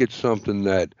I think it's something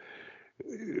that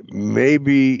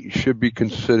maybe should be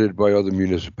considered by other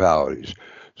municipalities.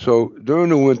 So during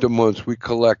the winter months, we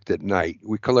collect at night.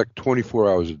 We collect 24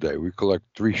 hours a day. We collect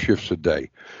 3 shifts a day.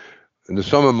 In the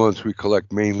summer months, we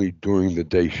collect mainly during the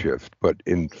day shift. But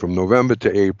from November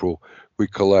to April, we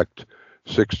collect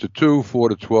 6 to 2, 4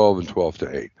 to 12, and 12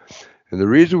 to 8. And the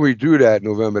reason we do that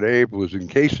November to April is in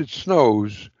case it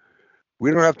snows, we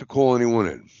don't have to call anyone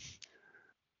in.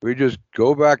 We just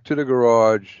go back to the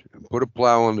garage and put a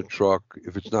plow on the truck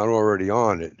if it's not already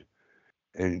on it,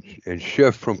 and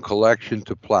shift from collection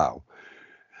to plow.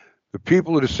 The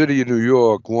people of the city of New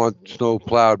York want snow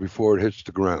plowed before it hits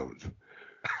the ground.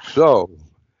 So,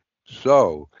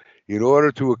 in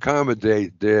order to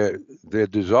accommodate their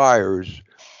desires,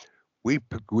 we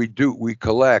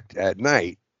collect at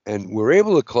night, and we're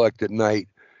able to collect at night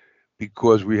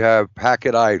because we have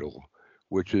packet idle,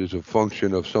 which is a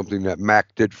function of something that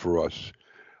Mac did for us.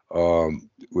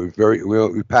 We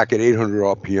pack at 800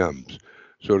 RPMs,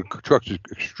 so the truck's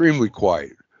extremely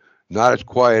quiet. Not as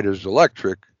quiet as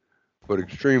electric, but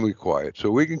extremely quiet. So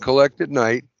we can collect at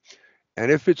night,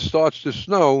 and if it starts to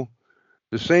snow,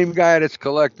 the same guy that's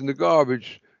collecting the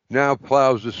garbage now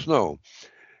plows the snow.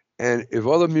 And if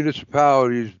other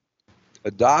municipalities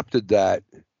adopted that,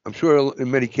 I'm sure in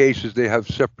many cases they have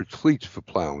separate fleets for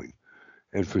plowing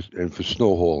and for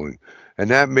snow hauling, and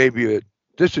that may be a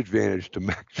disadvantage to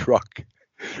Mack Truck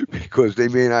because they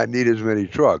may not need as many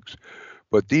trucks.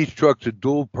 But these trucks are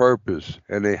dual purpose,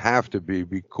 and they have to be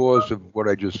because of what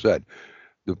I just said.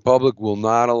 The public will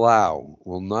not allow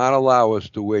us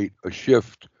to wait a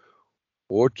shift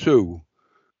or two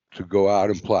to go out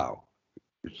and plow.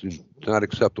 It's not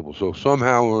acceptable. So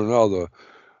somehow or another,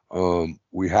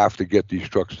 we have to get these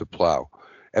trucks to plow,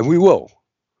 and we will.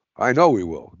 I know we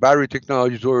will. Battery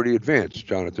technology is already advanced,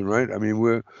 Jonathan. Right? I mean,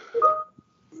 we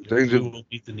will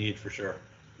meet the need for sure.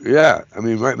 Yeah, I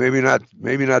mean, right? Maybe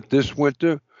not this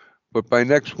winter, but by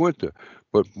next winter.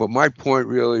 But my point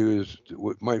really is,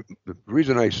 the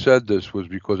reason I said this was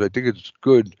because I think it's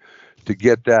good to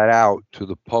get that out to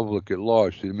the public at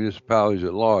large, to the municipalities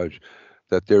at large,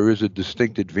 that there is a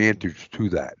distinct advantage to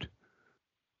that.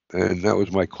 And that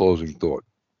was my closing thought.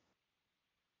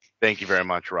 Thank you very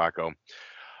much, Rocco.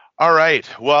 All right.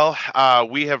 Well,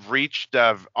 we have reached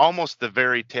almost the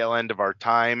very tail end of our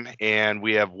time, and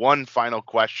we have one final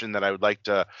question that I would like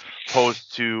to pose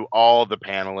to all the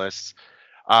panelists.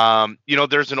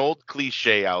 There's an old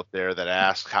cliche out there that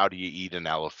asks, how do you eat an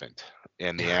elephant?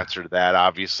 And the answer to that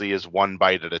obviously is one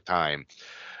bite at a time.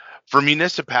 For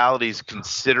municipalities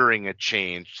considering a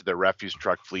change to their refuse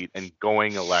truck fleet and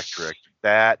going electric,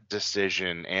 that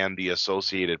decision and the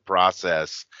associated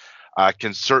process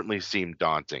can certainly seem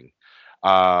daunting.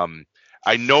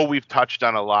 I know we've touched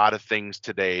on a lot of things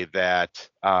today that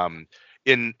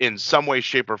in some way,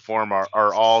 shape, or form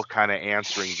are all kind of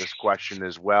answering this question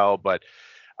as well. But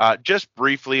just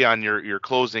briefly on your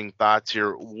closing thoughts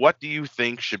here, what do you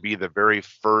think should be the very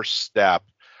first step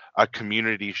a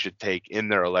community should take in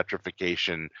their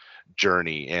electrification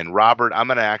journey? And Robert, I'm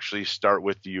going to actually start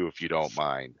with you if you don't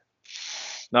mind.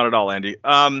 Not at all, Andy.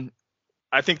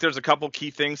 I think there's a couple key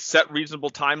things. Set reasonable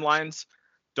timelines.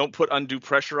 Don't put undue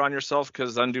pressure on yourself,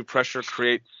 because undue pressure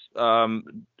creates,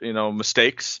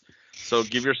 mistakes. So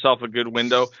give yourself a good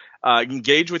window.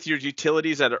 Engage with your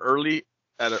utilities at an early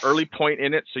point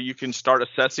in it, so you can start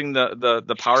assessing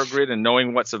the power grid and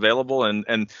knowing what's available.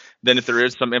 And then if there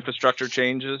is some infrastructure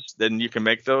changes, then you can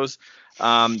make those.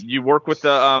 You work with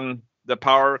the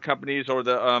power companies or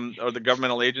the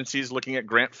governmental agencies looking at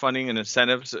grant funding and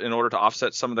incentives in order to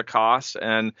offset some of the costs,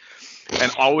 and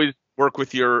always work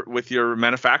with your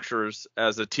manufacturers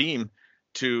as a team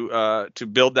to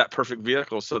build that perfect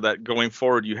vehicle so that going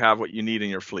forward you have what you need in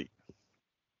your fleet.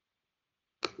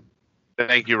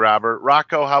 Thank you, Robert.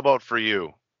 Rocco, how about for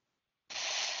you?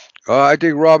 I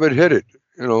think Robert hit it.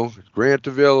 Grant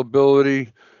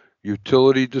availability,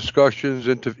 utility discussions,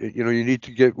 you need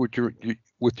to get with your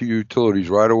utilities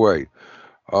right away.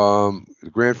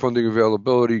 Grant funding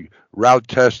availability, route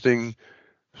testing,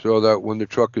 so that when the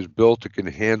truck is built, it can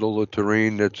handle the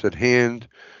terrain that's at hand.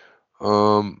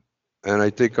 And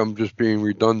I think I'm just being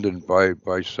redundant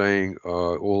by saying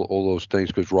all those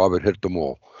things, because Robert hit them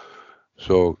all.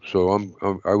 So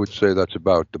I would say that's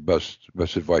about the best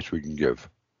advice we can give.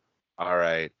 All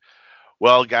right.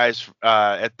 Well, guys,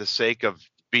 at the sake of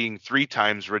being 3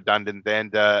 times redundant, then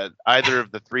either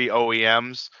of the 3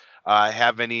 OEMs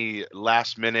have any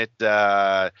last minute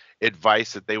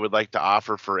advice that they would like to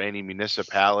offer for any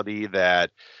municipality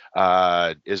that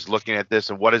is looking at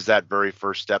this, and what is that very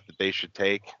first step that they should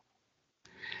take?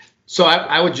 So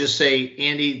I would just say,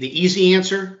 Andy, the easy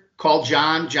answer, call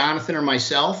John, Jonathan, or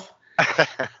myself.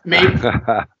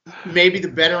 Maybe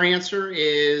the better answer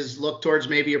is look towards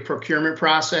maybe a procurement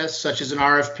process, such as an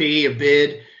RFP, a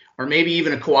bid, or maybe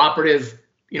even a cooperative,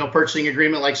 purchasing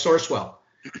agreement like Sourcewell.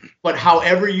 But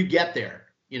however you get there,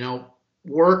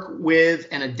 work with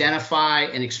and identify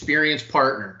an experienced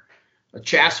partner, a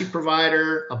chassis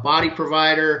provider, a body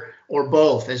provider, or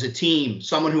both as a team,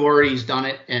 someone who already has done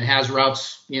it and has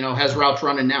routes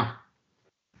running now.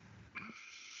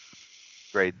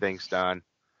 Great. Thanks, Don.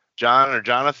 John or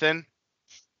Jonathan?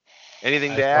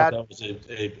 Anything I to thought add? that was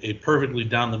a perfectly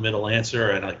down the middle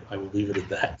answer, and I will leave it at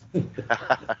that.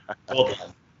 Well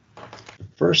done. The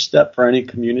first step for any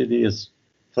community is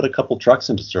put a couple trucks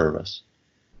into service.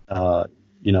 A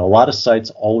lot of sites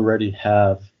already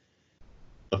have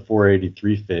the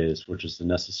 483 phase, which is the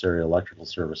necessary electrical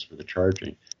service for the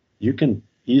charging. You can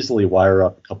easily wire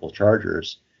up a couple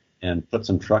chargers and put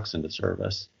some trucks into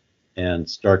service and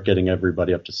start getting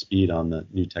everybody up to speed on the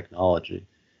new technology.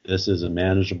 This is a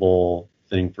manageable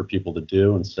thing for people to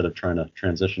do instead of trying to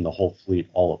transition the whole fleet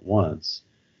all at once.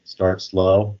 Start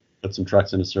slow, put some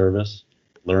trucks into service,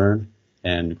 learn,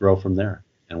 and grow from there.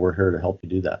 And we're here to help you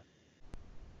do that.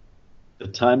 The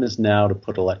time is now to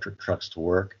put electric trucks to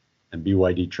work, and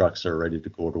BYD trucks are ready to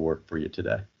go to work for you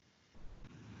today.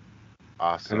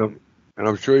 Awesome. And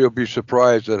I'm sure you'll be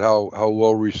surprised at how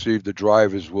well received the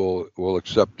drivers will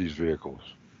accept these vehicles.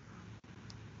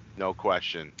 No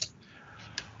question.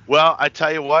 Well, I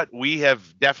tell you what, we have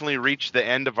definitely reached the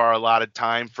end of our allotted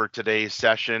time for today's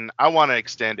session. I want to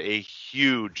extend a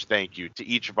huge thank you to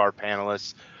each of our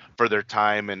panelists for their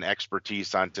time and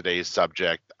expertise on today's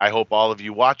subject. I hope all of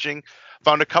you watching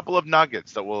found a couple of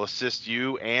nuggets that will assist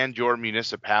you and your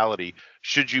municipality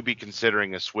should you be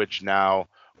considering a switch now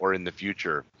or in the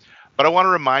future. But I want to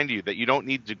remind you that you don't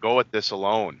need to go at this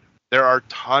alone. There are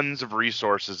tons of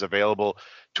resources available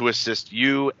to assist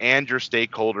you and your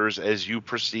stakeholders as you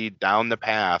proceed down the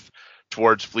path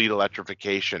towards fleet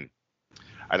electrification.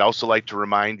 I'd also like to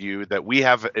remind you that we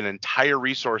have an entire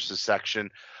resources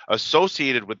section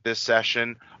associated with this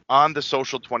session on the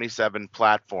Social 27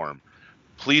 platform.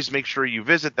 Please make sure you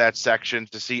visit that section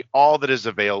to see all that is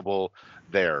available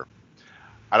there.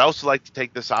 I'd also like to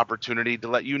take this opportunity to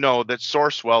let you know that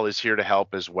Sourcewell is here to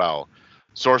help as well.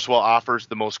 Sourcewell offers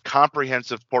the most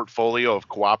comprehensive portfolio of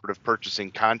cooperative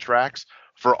purchasing contracts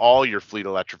for all your fleet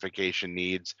electrification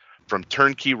needs, from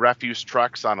turnkey refuse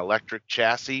trucks on electric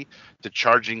chassis to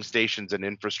charging stations and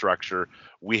infrastructure.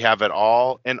 We have it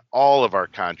all, and all of our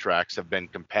contracts have been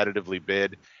competitively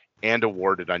bid and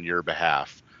awarded on your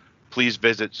behalf. Please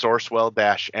visit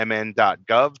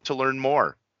sourcewell-mn.gov to learn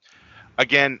more.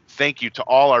 Again, thank you to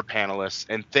all our panelists,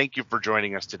 and thank you for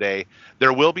joining us today.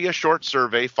 There will be a short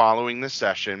survey following this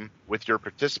session. With your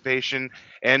participation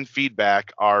and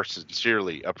feedback are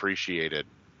sincerely appreciated.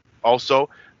 Also,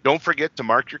 don't forget to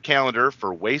mark your calendar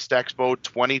for Waste Expo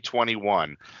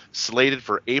 2021, slated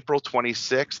for April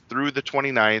 26th through the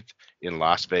 29th in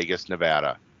Las Vegas,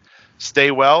 Nevada.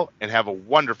 Stay well and have a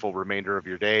wonderful remainder of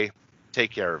your day.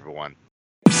 Take care, everyone.